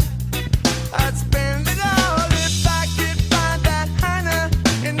I'd spend it all if I could find that Hannah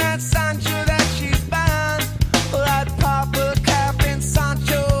in that Sancho that she's bound. Well, I'd pop a cap in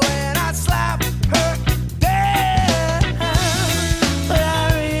Sancho and I'd slap her down. But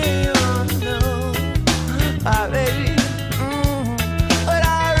I really wanna know, my baby. But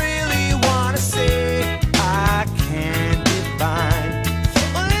I really wanna say I can't define.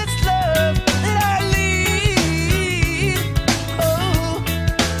 Well, it's love that I lead. Oh,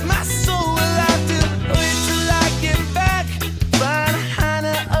 my soul will have to wait till I get back. Find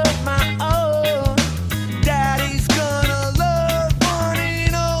Hannah of my own. Daddy's gonna love one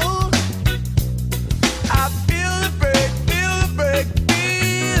and old. I feel the break, feel the break,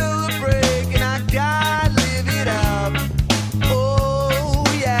 feel the break, and I gotta live it up. Oh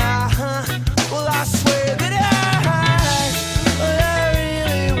yeah, well I swear that I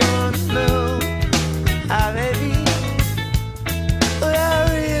really wanna know, baby. But I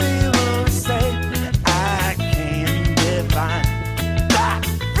really wanna say I can't define.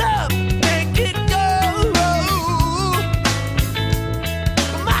 Love, make it go.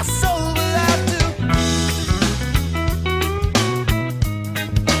 My soul will have to.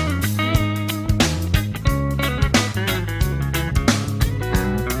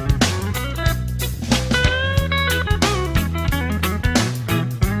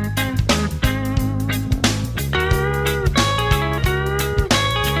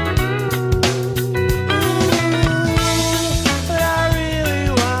 But I really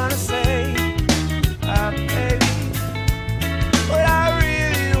wanna say, baby. What I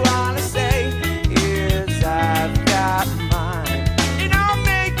really wanna say is I've got mine, and I'll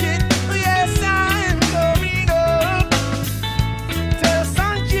make it. Yes, I'm coming up. Tell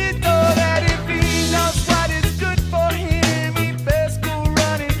Sanchito that if he knows what is good for him, he best go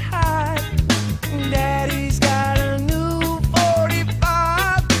run and hide. Daddy's got a new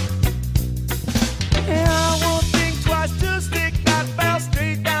 45. And I won't think twice to stick that bell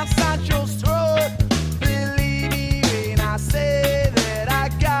straight down Sancho's throat. Believe me when I say that I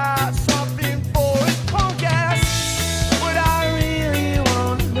got something for his punk ass. What I really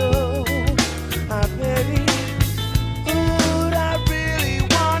wanna know, my baby. What I really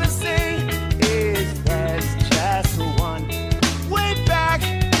wanna say is there's just one way back,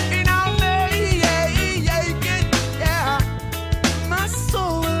 and I'll make it, yeah. My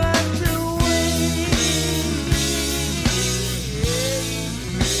soul will have to wait.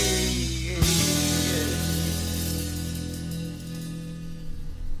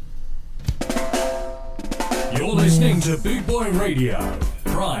 You're listening to Boot Boy Radio.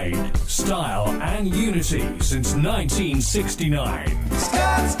 Pride, style, and unity since 1969.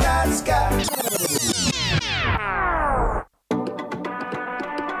 Scott.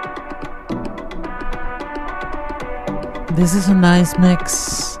 This is a nice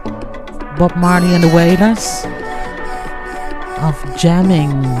mix. Bob Marley and the Wailers of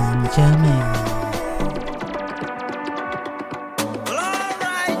jamming. We're jamming.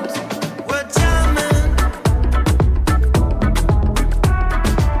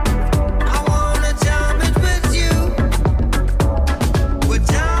 I wanna jam it with you. We're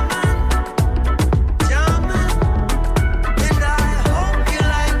jamming, and I hope you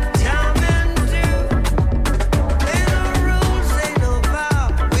like jamming too. Ain't no rules, ain't no vow.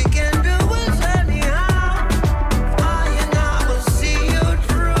 We can do it anyhow. I and I will see you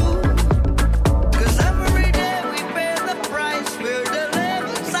through.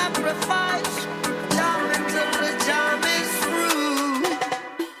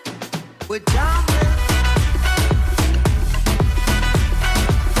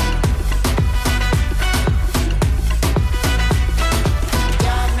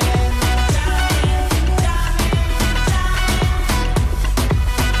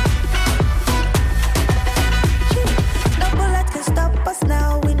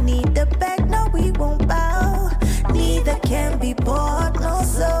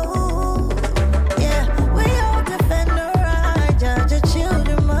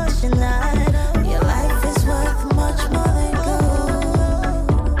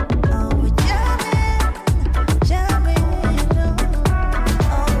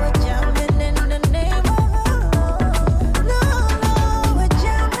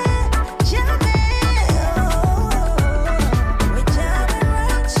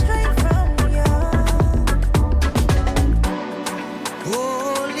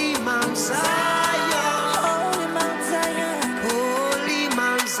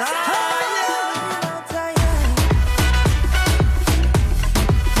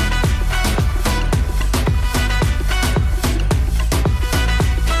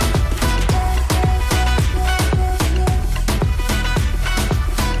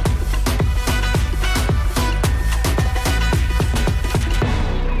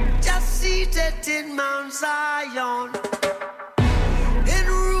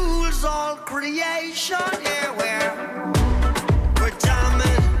 nation here where we're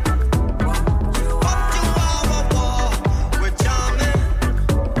jamming. Up to our war, we're jamming.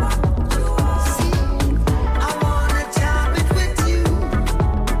 See, I wanna jam it with you.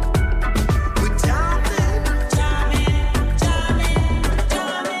 We're jamming, jamming, jamming,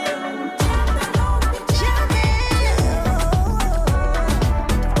 jamming, jamming.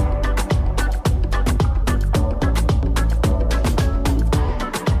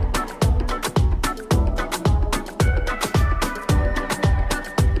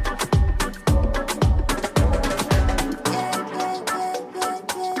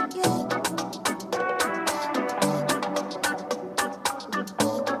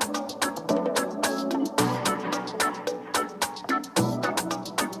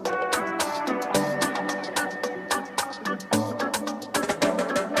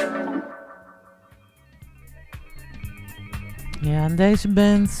 Ja, en deze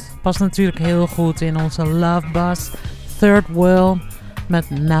band past natuurlijk heel goed in onze Love Bus Third World met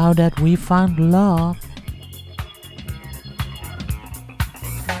Now That We Found Love.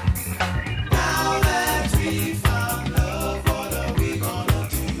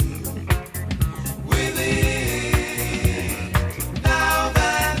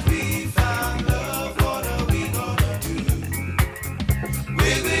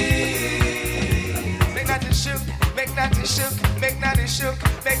 Shook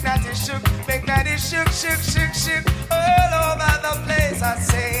all over the place. I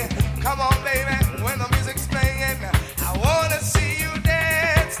say, come on, baby, when the music's playing, I wanna see you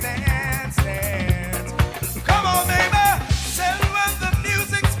dance, dance, dance. Come on, baby, say when the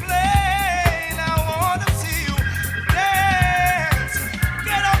music's playing, I wanna see you dance.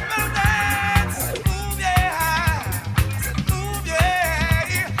 Get up and dance, move yeah. I said, move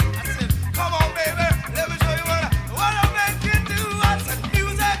yeah. I said, come on, baby, let me show you what I make you do. I said,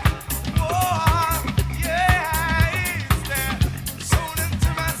 music, oh.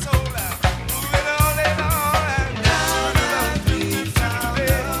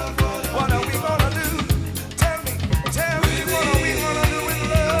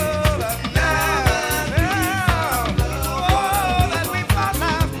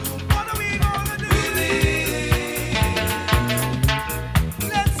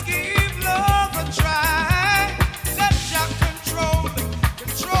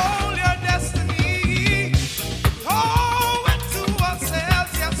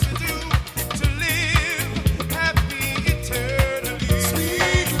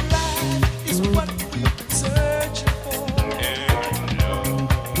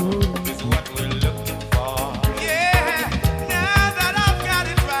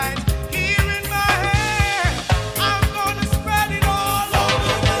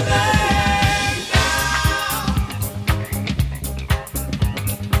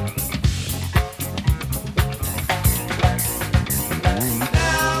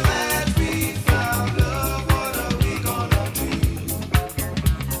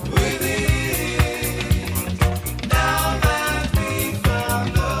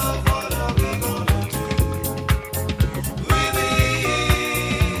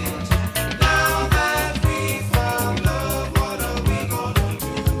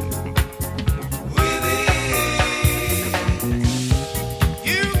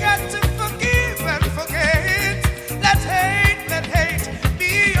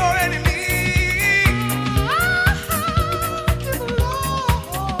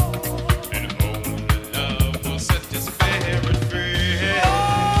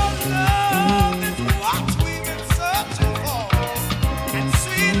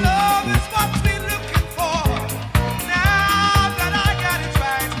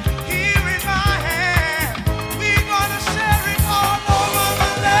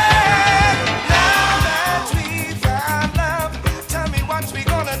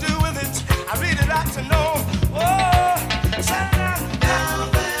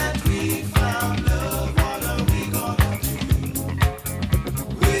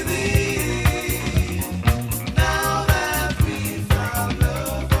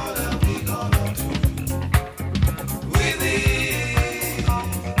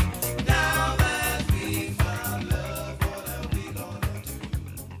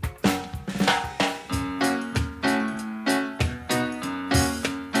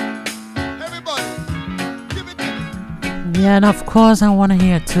 Yeah, and of course I want to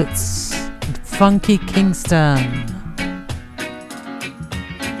hear Toots, Funky Kingston.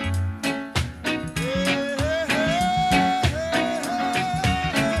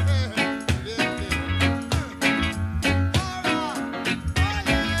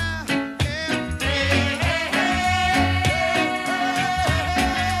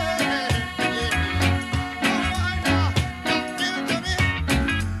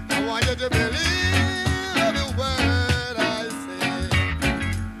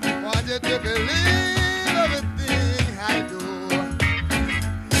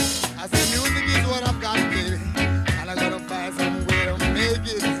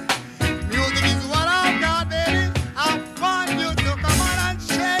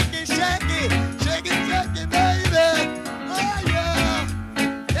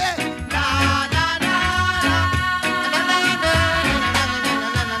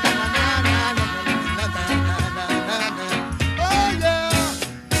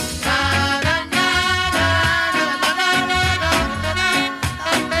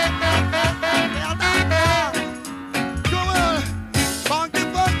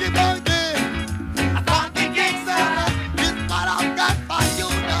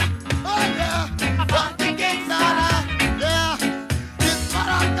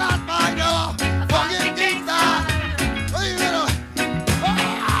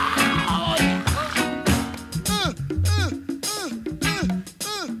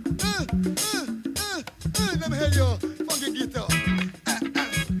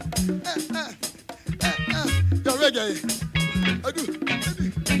 reggae. I do.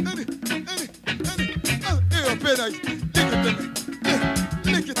 Hey, play nice.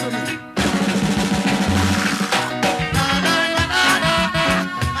 Lick it to me.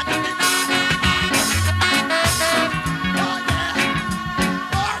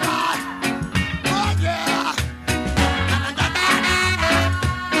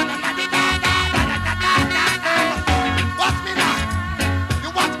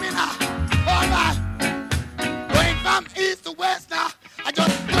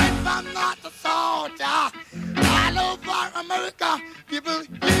 America, people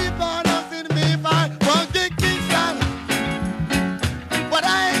keep on asking me if I want to Kingston, but I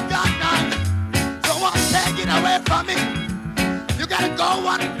ain't got none, so won't take it away from me. You gotta go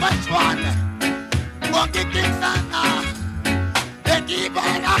on first one, Funky Kingston now. They keep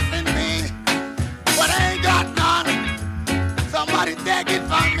on asking me, but I ain't got none. Somebody take it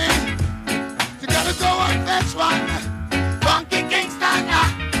from me. You gotta go on first one, Funky Kingston now.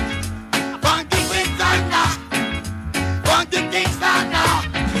 Funky Kingston now. Funky Kingston now.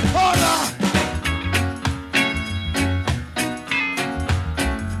 Hold on.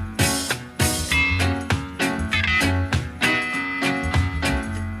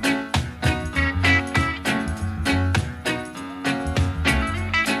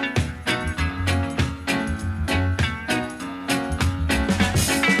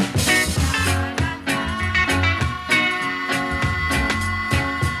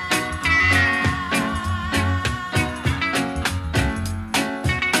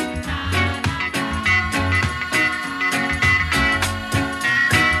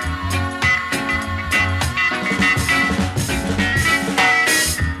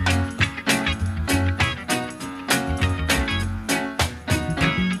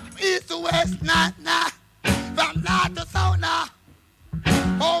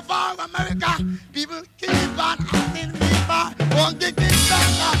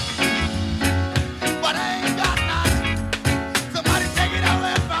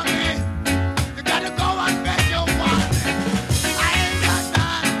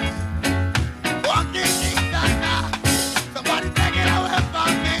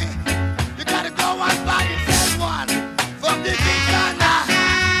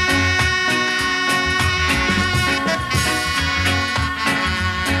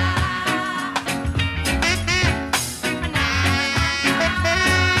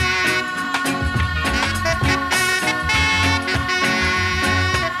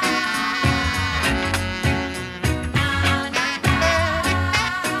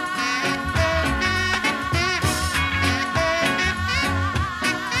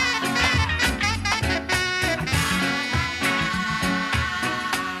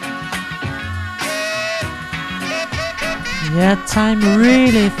 Yeah, time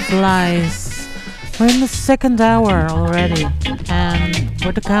really flies. We're in the second hour already. And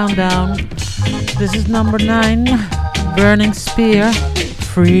with the countdown, this is number 9, Burning Spear,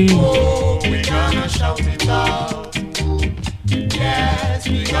 Free. Oh, we gonna shout it out. Yes,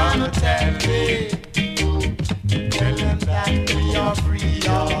 we gonna tell it. Tell them that we are free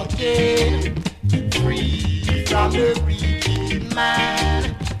again. Free from the wicked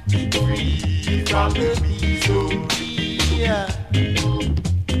man. Free from the misery.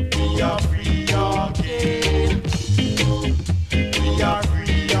 We are free again. We are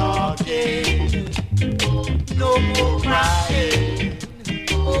free again. No more crying.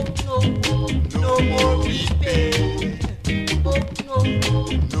 Oh no. No more weeping. Oh no.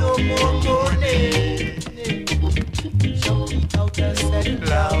 No more mourning. Shout it out and say it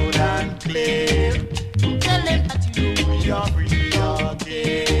loud and clear. Tell them that we are free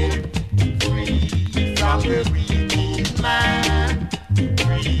again. Free from the wicked man.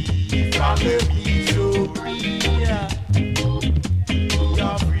 Free from the misery. We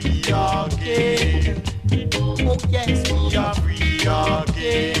are free again. Oh yes, we are free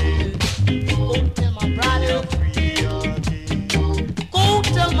again. Go tell my brother, free again. Go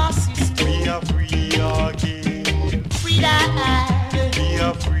tell my sister, we are free again. Free that, we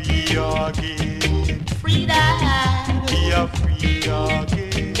are free again. Free that, we are free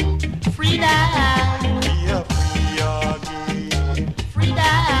again. Free that, we are free again. Free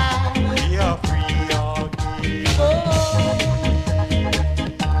that, we are free again. Oh.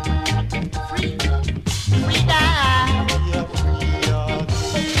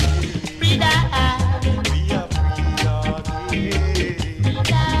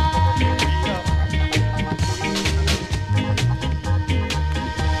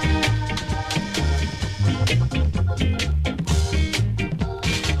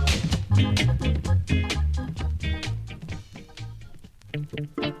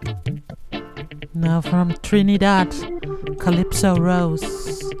 Now from Trinidad, Calypso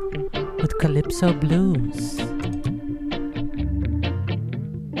Rose with Calypso Blues.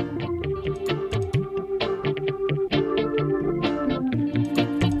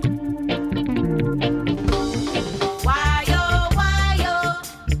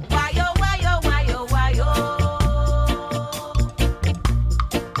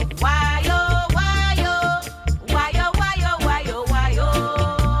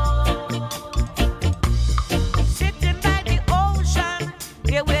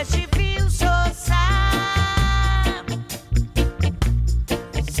 Where she feels so sad.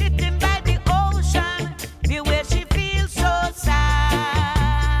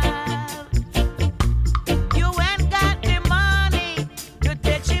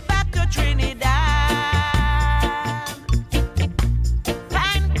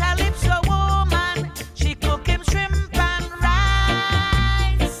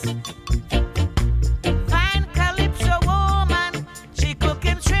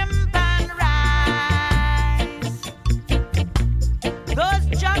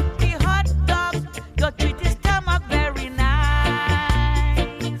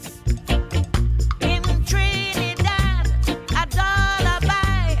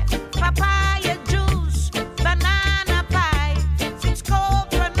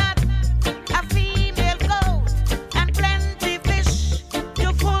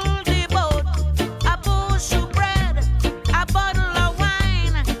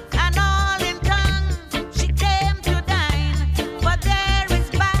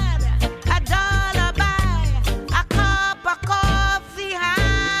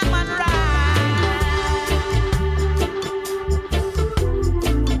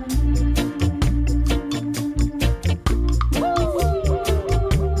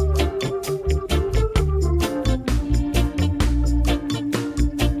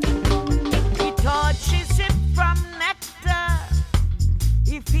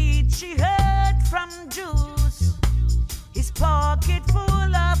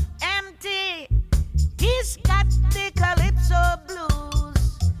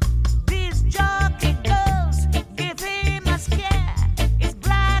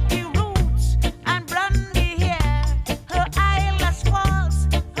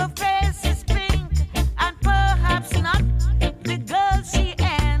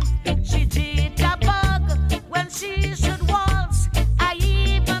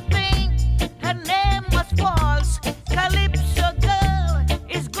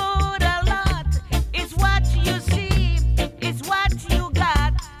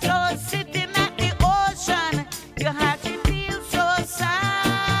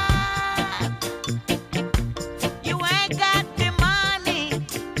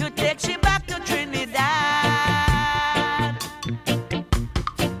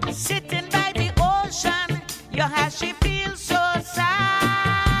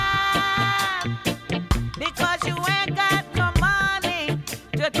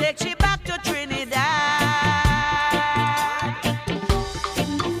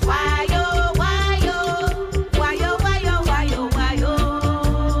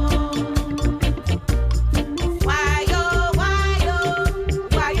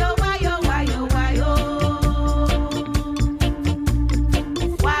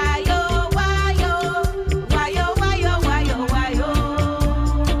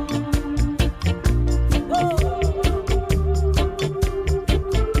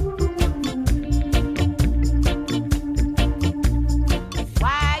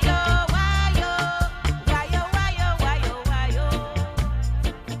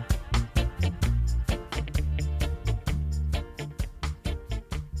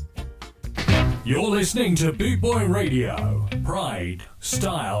 You're listening to Boot Boy Radio. Pride,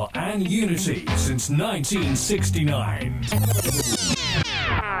 style, and unity since 1969.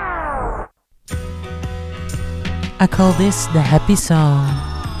 I call this the happy song.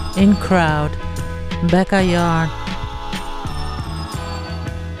 In crowd, backyard. Backyard.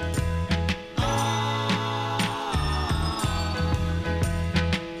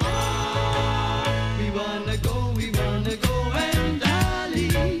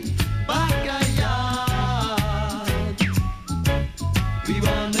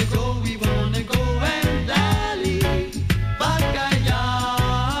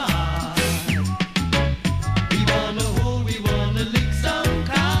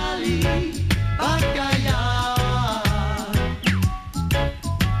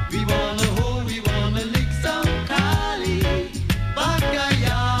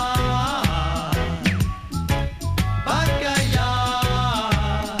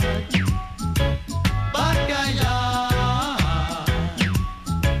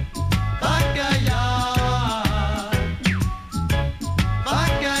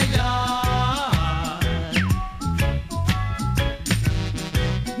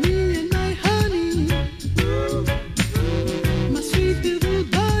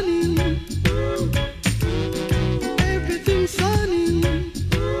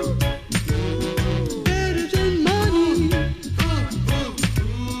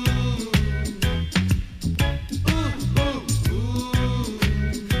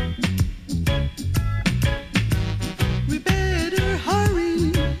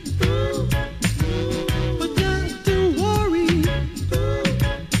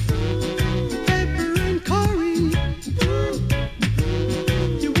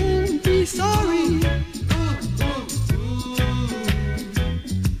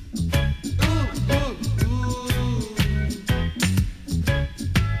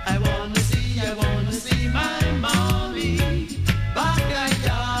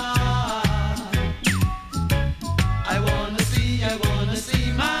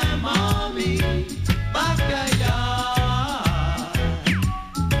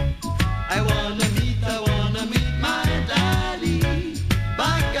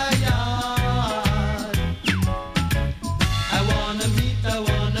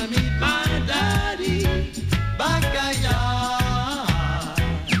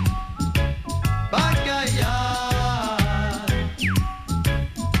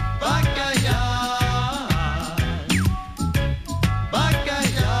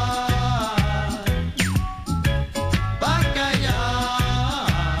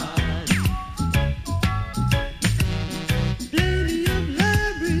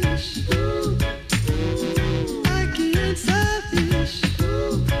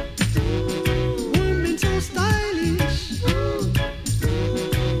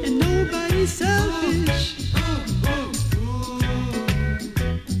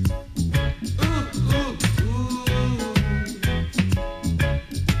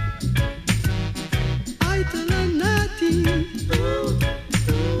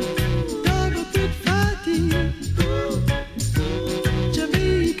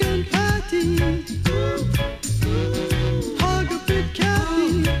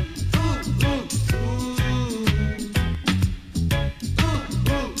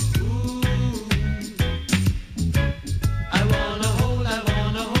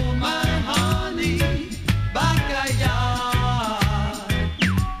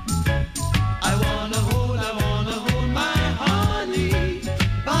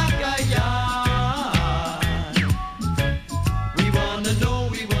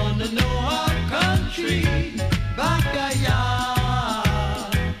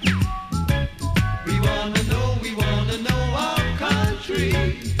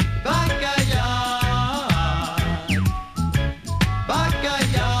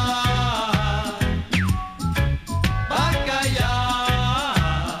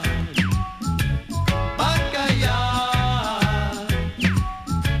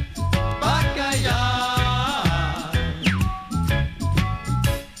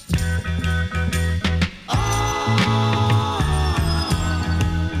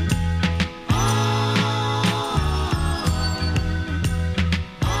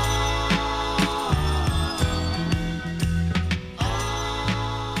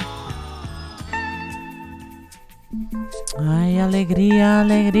 Ay, alegría,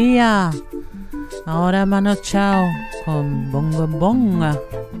 alegría. Ahora Mano Chao con Bongo Bonga.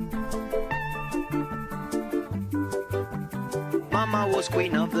 Mama was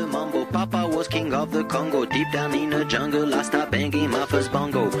queen of the mambo, Papa was king of the Congo. Deep down in the jungle, I start banging my first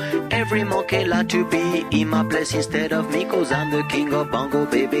bongo. Every monkey like to be in my place instead of me, 'cause I'm the king of bongo,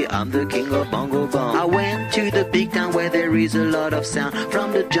 baby, I'm the king of bongo bong. I went to the big town where there is a lot of sound,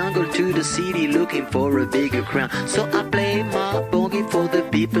 from the jungle to the city looking for a bigger crown. So I play my boogie for the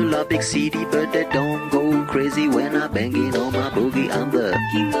people of big city, but they don't go crazy when I'm banging on my boogie. I'm the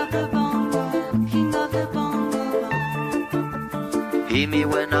king of the bongo, king of the bongo. Hear me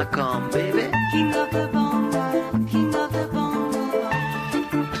when I come, baby. King of the bongo, king of the bongo.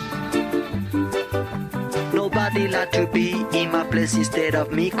 Nobody like to be in my place instead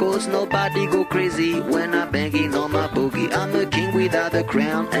of me, 'cause nobody go crazy when I'm banging on my boogie. I'm a king without a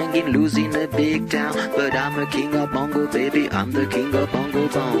crown, hanging loose in a big town, but I'm a king of bongo, baby. I'm the king of bongo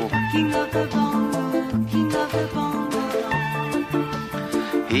bong. King of the bongo, king of the bongo.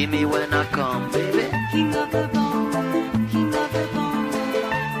 Hear me when I come, baby. King of the bongo, king of the bongo.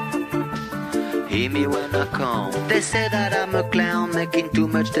 Hear me when I come. They say that I'm a clown making too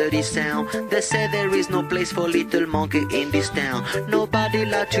much dirty sound. They say there is no place for little monkey in this town. Nobody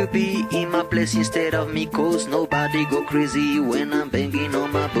like to be in my place instead of me, 'cause nobody go crazy when I'm banging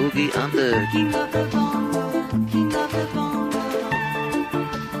on my boogie. I'm the king of the bongo, king of the bongo.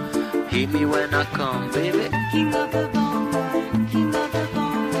 Hear me when I come, baby. King of the bongo, king of the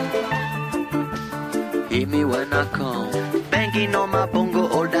bongo. Hear me when I come. Banging on my bongo,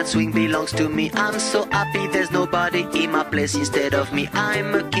 all that swing belongs to me. I'm so happy there's nobody in my place instead of me.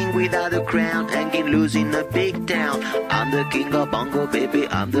 I'm a king without a crown, hanging loose in a big town. I'm the king of bongo, baby,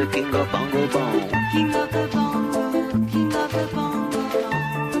 I'm the king of bongo bong. King of the bongo, king of the bongo.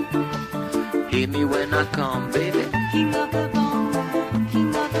 Hear me when I come, baby. King of the bongo,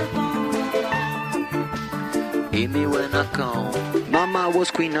 king of the bongo. Hear me when I come. Mama was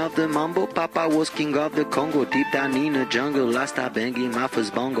queen of the mambo, Papa was king of the Congo. Deep down in the jungle, I start banging my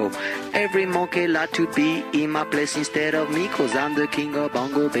first bongo. Every monkey like to be in my place instead of me, 'cause I'm the king of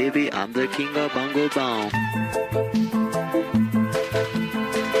bongo, baby, I'm the king of bongo bong.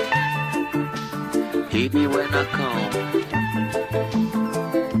 Hit me when I come.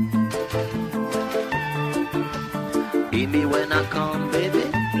 Hit me when I come, baby.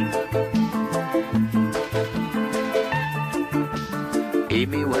 Hear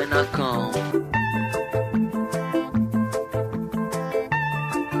me when I come.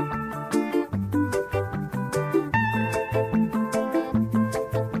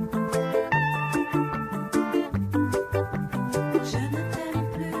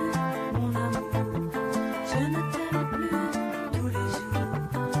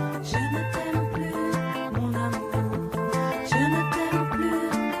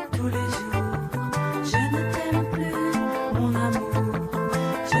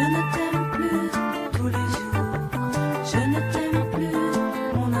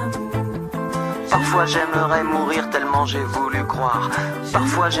 Parfois j'aimerais mourir tellement j'ai voulu croire.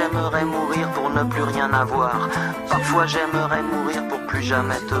 Parfois j'aimerais mourir pour ne plus rien avoir. Parfois j'aimerais mourir pour plus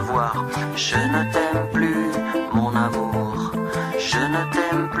jamais te voir. Je ne t'aime plus, mon amour. Je ne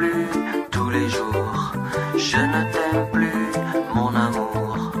t'aime plus tous les jours. Je ne t'aime plus, mon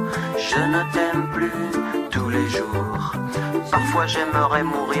amour. Je ne t'aime plus tous les jours. Parfois j'aimerais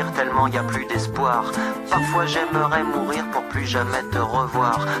mourir tellement y a plus d'espoir. Parfois j'aimerais mourir pour plus jamais te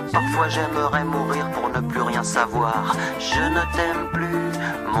revoir. Parfois j'aimerais mourir pour ne plus rien savoir. Je ne t'aime plus,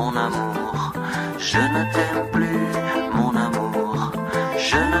 mon amour. Je ne t'aime plus, mon amour.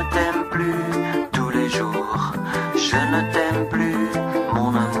 Je ne t'aime plus tous les jours. Je ne t'aime plus,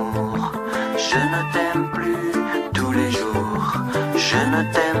 mon amour. Je ne t'aime plus tous les jours. Je ne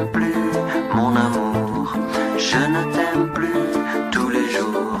t'aime plus, mon amour. Je ne t'aime plus tous les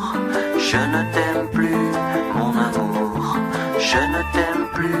jours. Je ne t'aime plus, mon amour. Je ne t'aime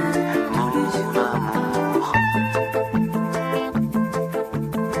plus, mon amour.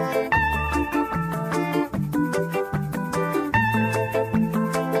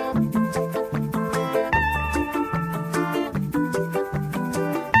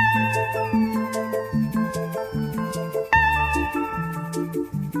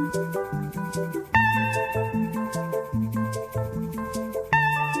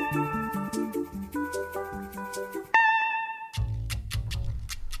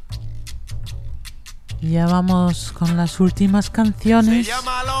 Ya vamos con las últimas canciones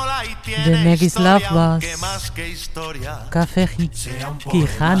de Maggie's Love Bus, Café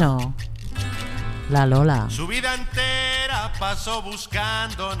Quijano, La Lola. Su vida entera pasó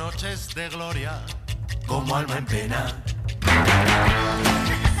buscando noches de gloria, como alma en pena,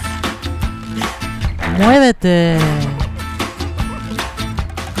 Muévete.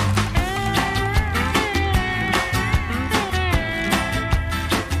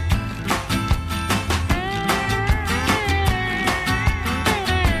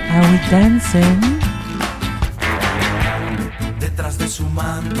 Are we dancing? Detrás de su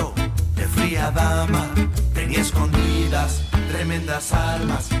manto de fría dama tenía escondidas tremendas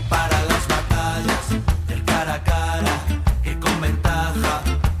armas para las batallas del cara a cara, que con ventaja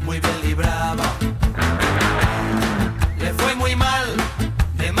muy bien libraba. Le fue muy mal,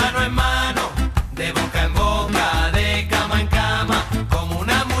 de mano en mano, de boca en boca, de cama en cama, como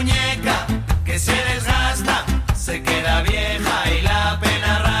una muñeca que se desgasta, se queda vieja y la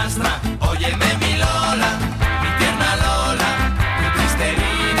pena arrastra. Óyeme mi Lola, mi tierna Lola, tu triste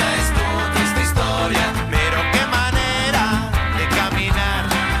vida es tu triste historia, pero qué manera de caminar,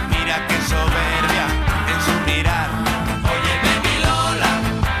 mira qué soberbia en su mirar. Óyeme mi Lola,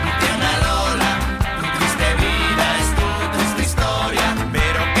 mi tierna Lola, tu triste vida es tu triste historia,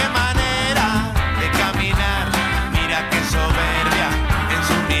 pero qué manera de caminar, mira qué soberbia en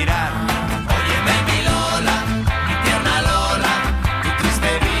su mirar. Óyeme mi Lola, mi tierna Lola, tu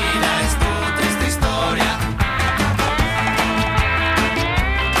triste vida es tu triste historia.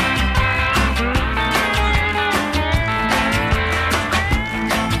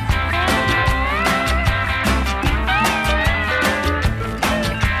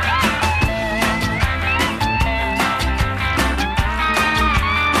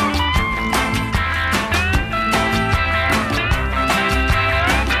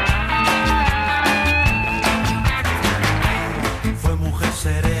 Fue mujer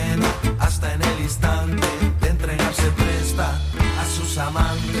serena hasta en el instante de entregarse presta a sus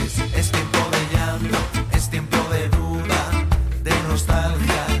amantes. Es tiempo de llanto, es tiempo de duda, de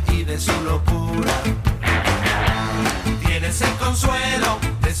nostalgia y de su locura. Tienes el consuelo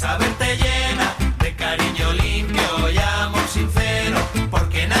de saberte llena de cariño limpio y amor sincero,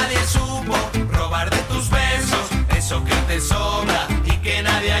 porque nadie supo robar de tus besos eso que te sobra y que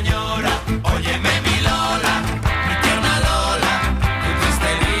nadie añora. Óyeme mi Lola, mi tierna Lola, tu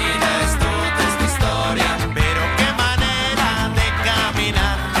triste vida es tu triste historia, pero qué manera de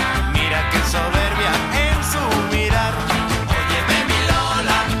caminar, mira qué soberbia en su mirar. Óyeme mi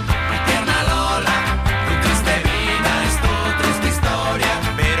Lola, mi tierna Lola, tu triste vida es tu triste historia,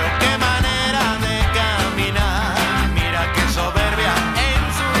 pero qué manera de caminar, mira qué soberbia en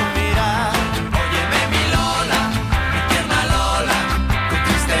su mirar. Óyeme mi Lola, mi tierna Lola, tu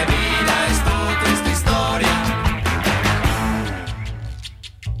triste vida es tu triste historia.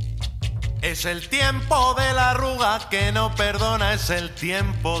 Es el tiempo de la arruga que no perdona, es el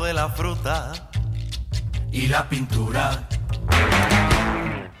tiempo de la fruta y la pintura.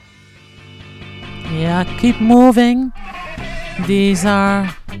 Yeah, keep moving. These are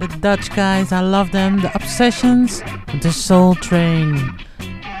the Dutch guys. I love them. The Obsessions, the Soul Train.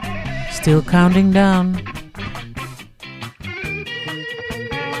 Still counting down.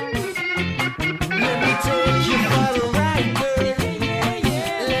 Let me take you for a ride, girl.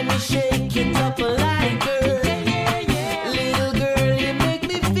 Let me shake it up like girl. Little girl, you make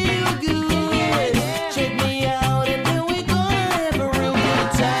me feel good. Check me out and then we gonna have a real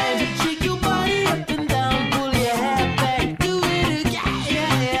good time. Shake your body up and down, pull your hair back, do it again,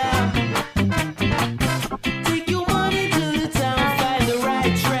 yeah. Take your money to the town, find the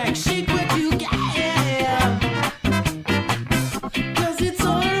right track, shake what you got, yeah.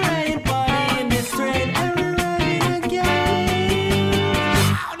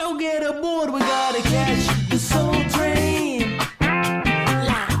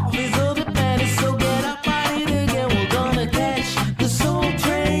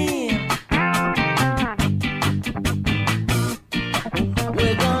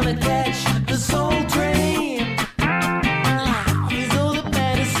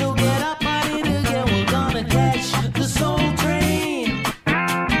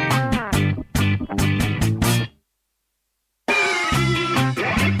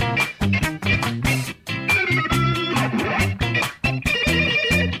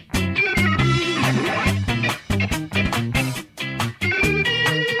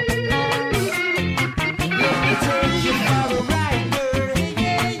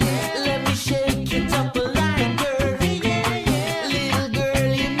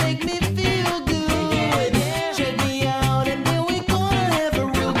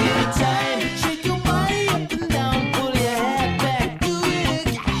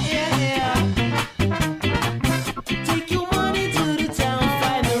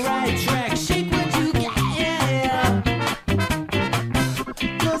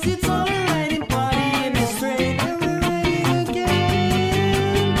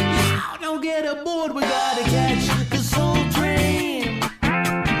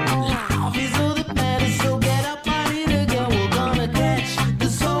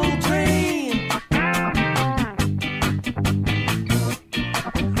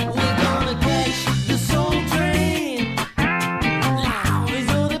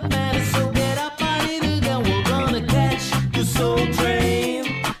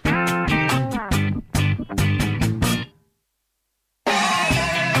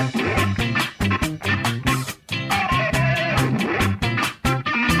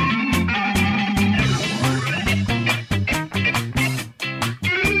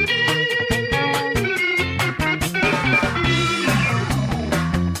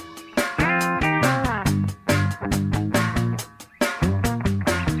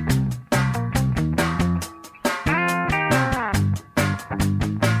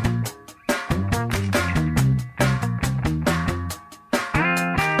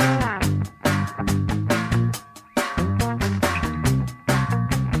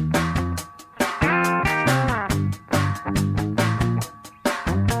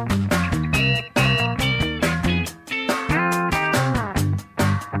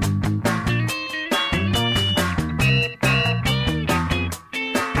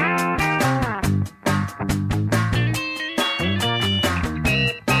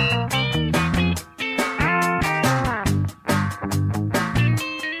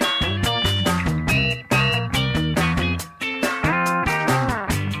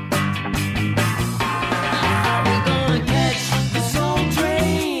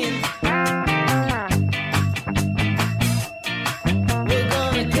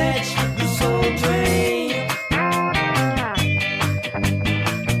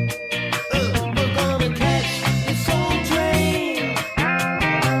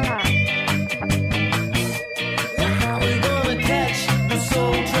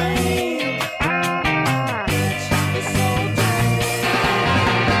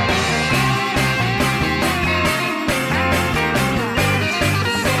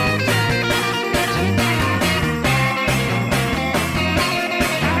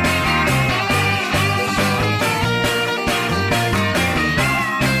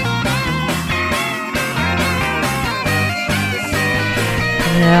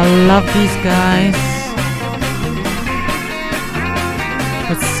 I love these guys.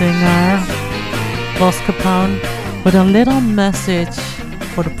 The singer, Boss Capone, with a little message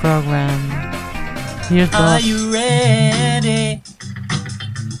for the program. Here's Boss. Are you ready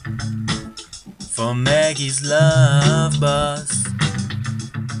for Maggie's Love Bus?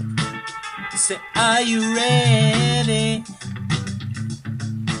 Say, are you ready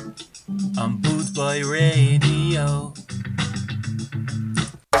on Boot Boy Radio?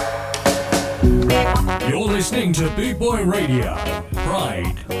 You're listening to Boot Boy Radio.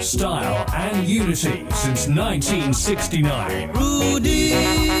 Pride, style, and unity since 1969. Rudy,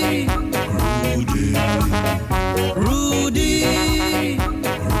 Rudy, Rudy,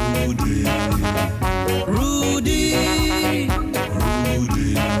 Rudy,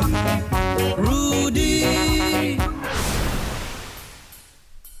 Rudy, Rudy.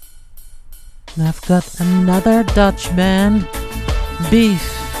 I've got another Dutch band,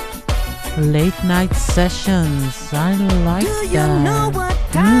 Beef. Late night sessions. I like that. Do you know what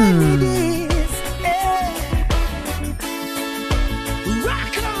time it is? Hey.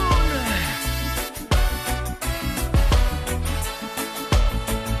 Rock on.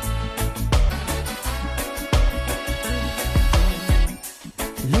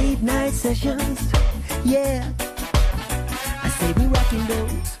 Late night sessions, yeah. I say we rocking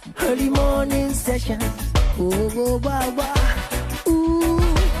those early morning sessions. Oh, oh, wow, wow. Ooh.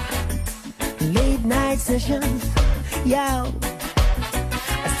 Late night sessions, yo.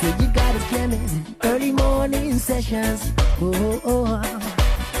 I say you got us jamming. Early morning sessions, oh, oh, oh.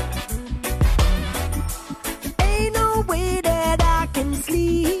 Ain't no way that I can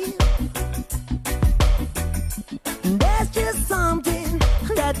sleep. There's just something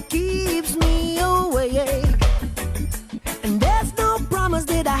that keeps me awake. And there's no promise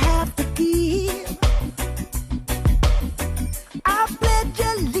that I have to keep. I pledge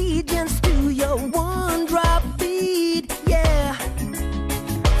allegiance to your one drop beat, yeah.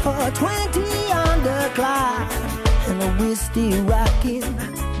 For 20 on the clock, and we're still rocking.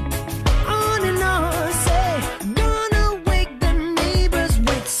 On and on, say, gonna wake the neighbors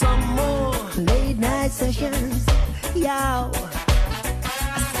with some more late night sessions, yo.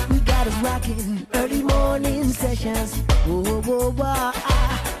 We got us rocking early morning sessions, whoa, whoa, whoa,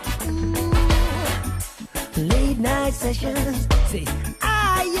 late night sessions, say,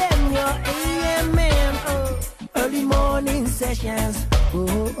 I am your AM man, oh, early morning sessions,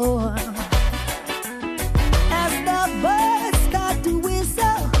 oh, oh. As the birds start to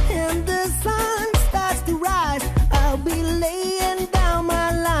whistle and the sun starts to rise, I'll be laying down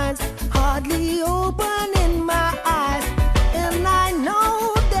my lines, hardly opening my eyes, and I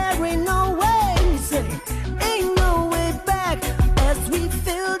know there ain't no way, say, ain't no way back, as we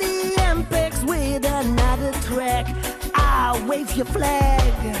fill the Ampex with another track. I'll wave your flag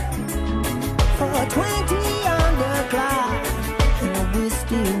for 20 on the clock, and we're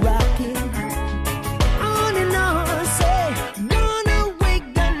still rocking. On and on, say, gonna wake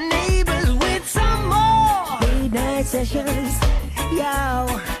the neighbors with some more late night sessions, yo.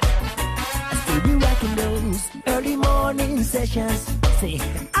 I still be rocking those early morning sessions. Say,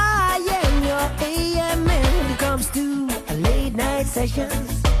 I am your AM man when it comes to late night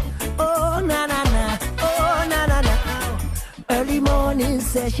sessions. Oh, na na na, oh, na na na. Early morning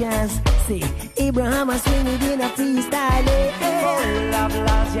sessions, say, Abraham has swing it in a freestyle. Oh, love,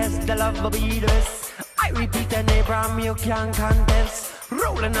 love, yes, the love of beaters. I repeat, and Abraham, you can't contest.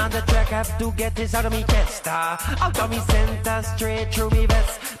 Rolling on the track, have to get this out of me chest. Out of me center, straight through me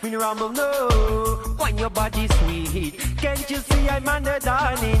vest. Me rumble, no, when your body sweet. Can't you see I'm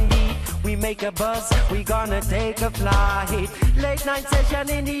underdone indeed? We make a buzz, we gonna take a flight. Late night session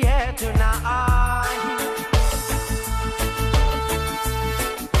in the air tonight.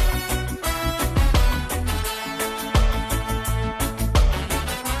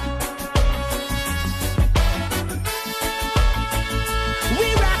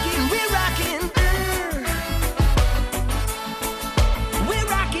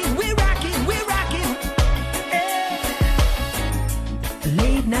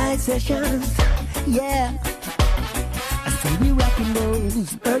 Sessions, yeah. I say we rocking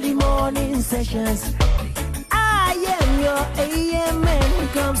those early morning sessions. I am your AM man when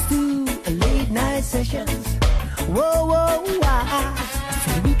it comes to late night sessions. Whoa, whoa, wah. I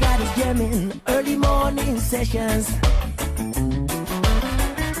say we got us jamming early morning sessions.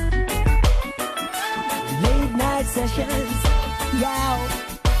 Late night sessions, yeah.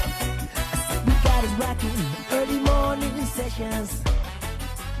 I say we got us rocking early morning sessions.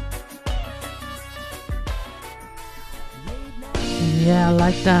 Yeah, I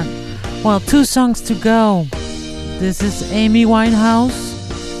like that. Well, 2 songs to go. This is Amy Winehouse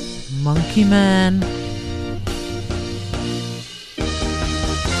Monkey Man.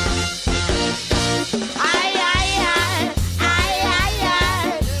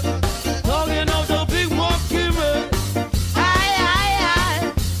 Talking of the big monkey man.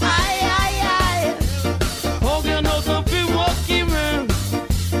 Talking of the big monkey man.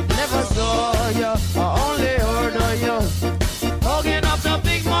 Never saw ya, I only heard of ya. Talking of the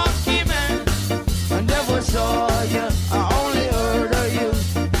big monkey man. I never saw ya, I only heard of you.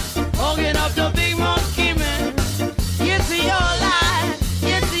 Talking of the big monkey man. It's your lie,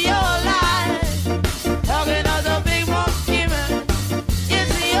 it's your lie. Talking of the big monkey man.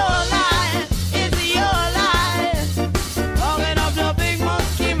 It's your lie, it's your lie. Talking of the big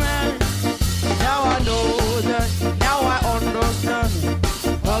monkey man. Now I know that, now I understand.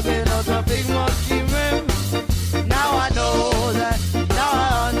 Talking of the big monkey man. Now I know that, now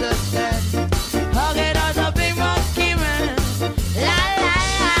I understand. Talking of the big monkey man. La la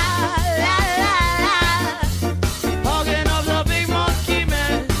la la la la. Talking of the big monkey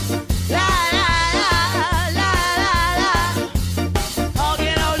man. La la la la la la.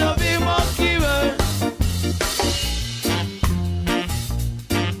 Talking of the big monkey man.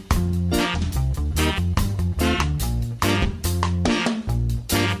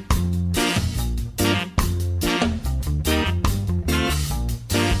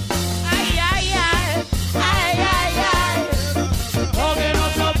 Ay, ay, ay, ay, ay, ay. Talking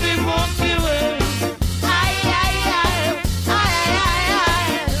of the big monkey man. Ay, ay, ay, ay, ay, ay.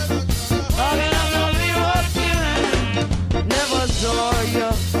 Talking of the big monkey man. Never saw ya,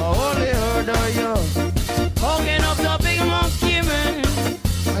 I only heard of ya. Talking of the big monkey man.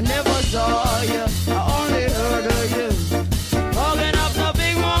 I never saw ya, I only heard of you. Talking of the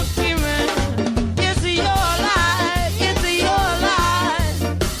big monkey man. It's your lie, it's your lie.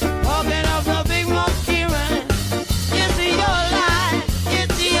 Talking of the big monkey man. It's your lie,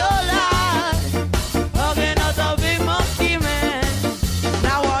 it's your lie. Talking of the big monkey man.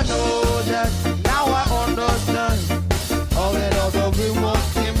 Now I know that, now I understand. Talking of the big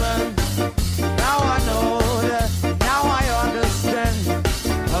monkey man. Now I know that, now I understand.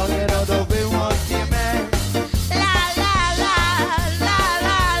 Talking of the big monkey man. La la la la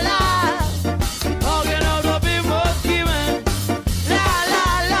la la. Talking of the big monkey man. La la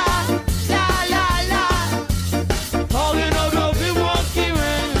la la la la. Talking of the big monkey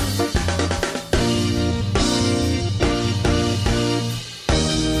man.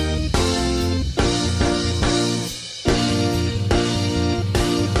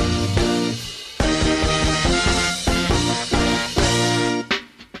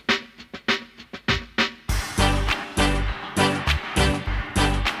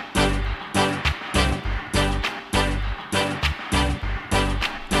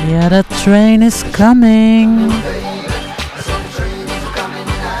 Yeah, the train is coming.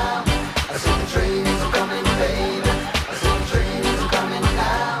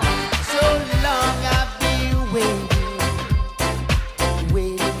 So long I've been waiting,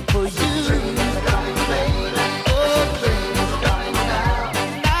 waiting for you. Oh, now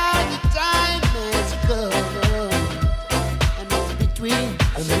the time has come, and it's between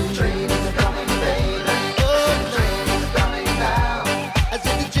us. Oh, I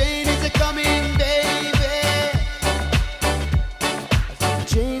said the train is coming, baby. I said the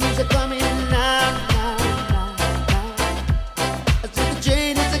train is coming now, now, now, now. I said the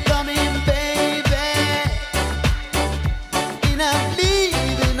train is coming, baby. And I'm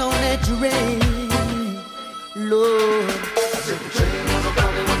leaving on that train, Lord. I said the train is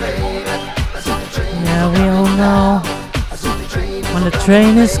coming, baby. I said the train Yeah, we all know when the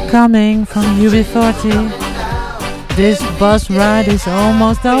train is coming from UB40, this bus ride is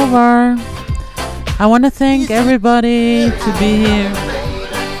almost over. I want to thank everybody to be here.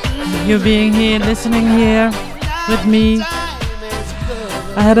 You being here, listening here with me.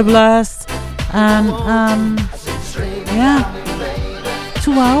 I had a blast, and yeah,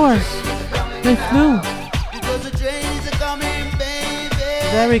 2 hours. They flew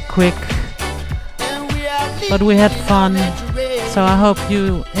very quick, but we had fun. So I hope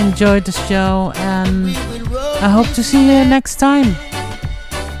you enjoyed the show, and I hope to see you next time.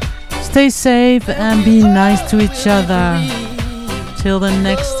 Stay safe and be nice to each other. Till the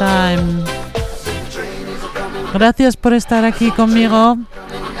next time. Gracias por estar aquí conmigo.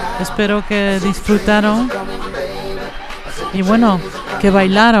 Espero que disfrutaron. Y bueno, que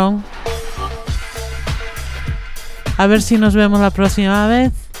bailaron. A ver si nos vemos la próxima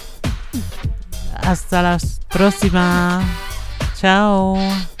vez. Hasta la próxima. Ciao.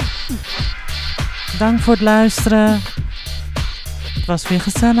 Dank voor het luisteren. Het was weer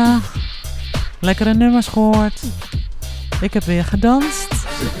gezellig. Lekkere nummers gehoord. Ik heb weer gedanst.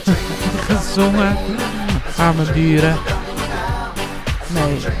 gezongen. Arme buren.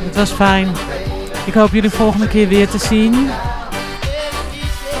 Nee, het was fijn. Ik hoop jullie volgende keer weer te zien.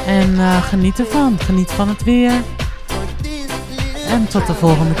 En geniet ervan. Geniet van het weer. En tot de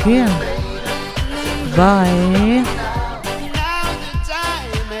volgende keer. Bye.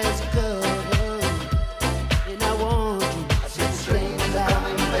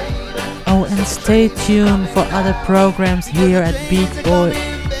 Oh, and stay tuned for other programs here at Beat Boy.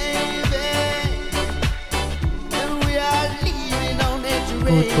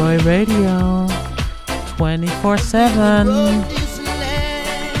 Good Boy Radio 24/7.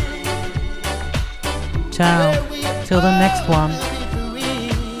 Ciao. Till the next one.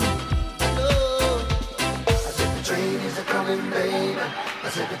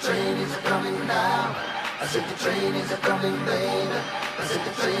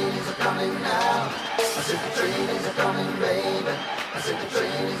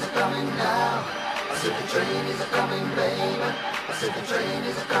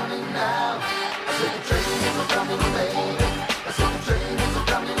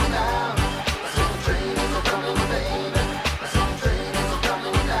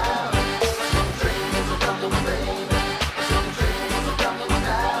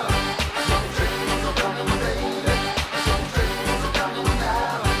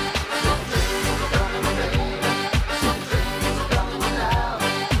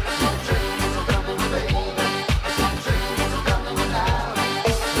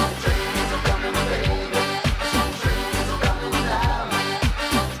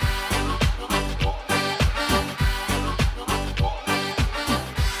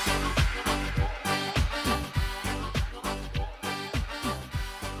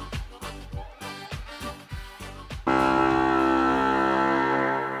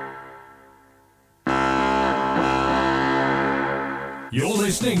 You're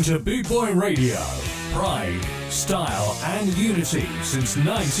listening to Boot Boy Radio. Pride, style, and unity since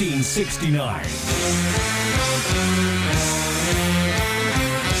 1969.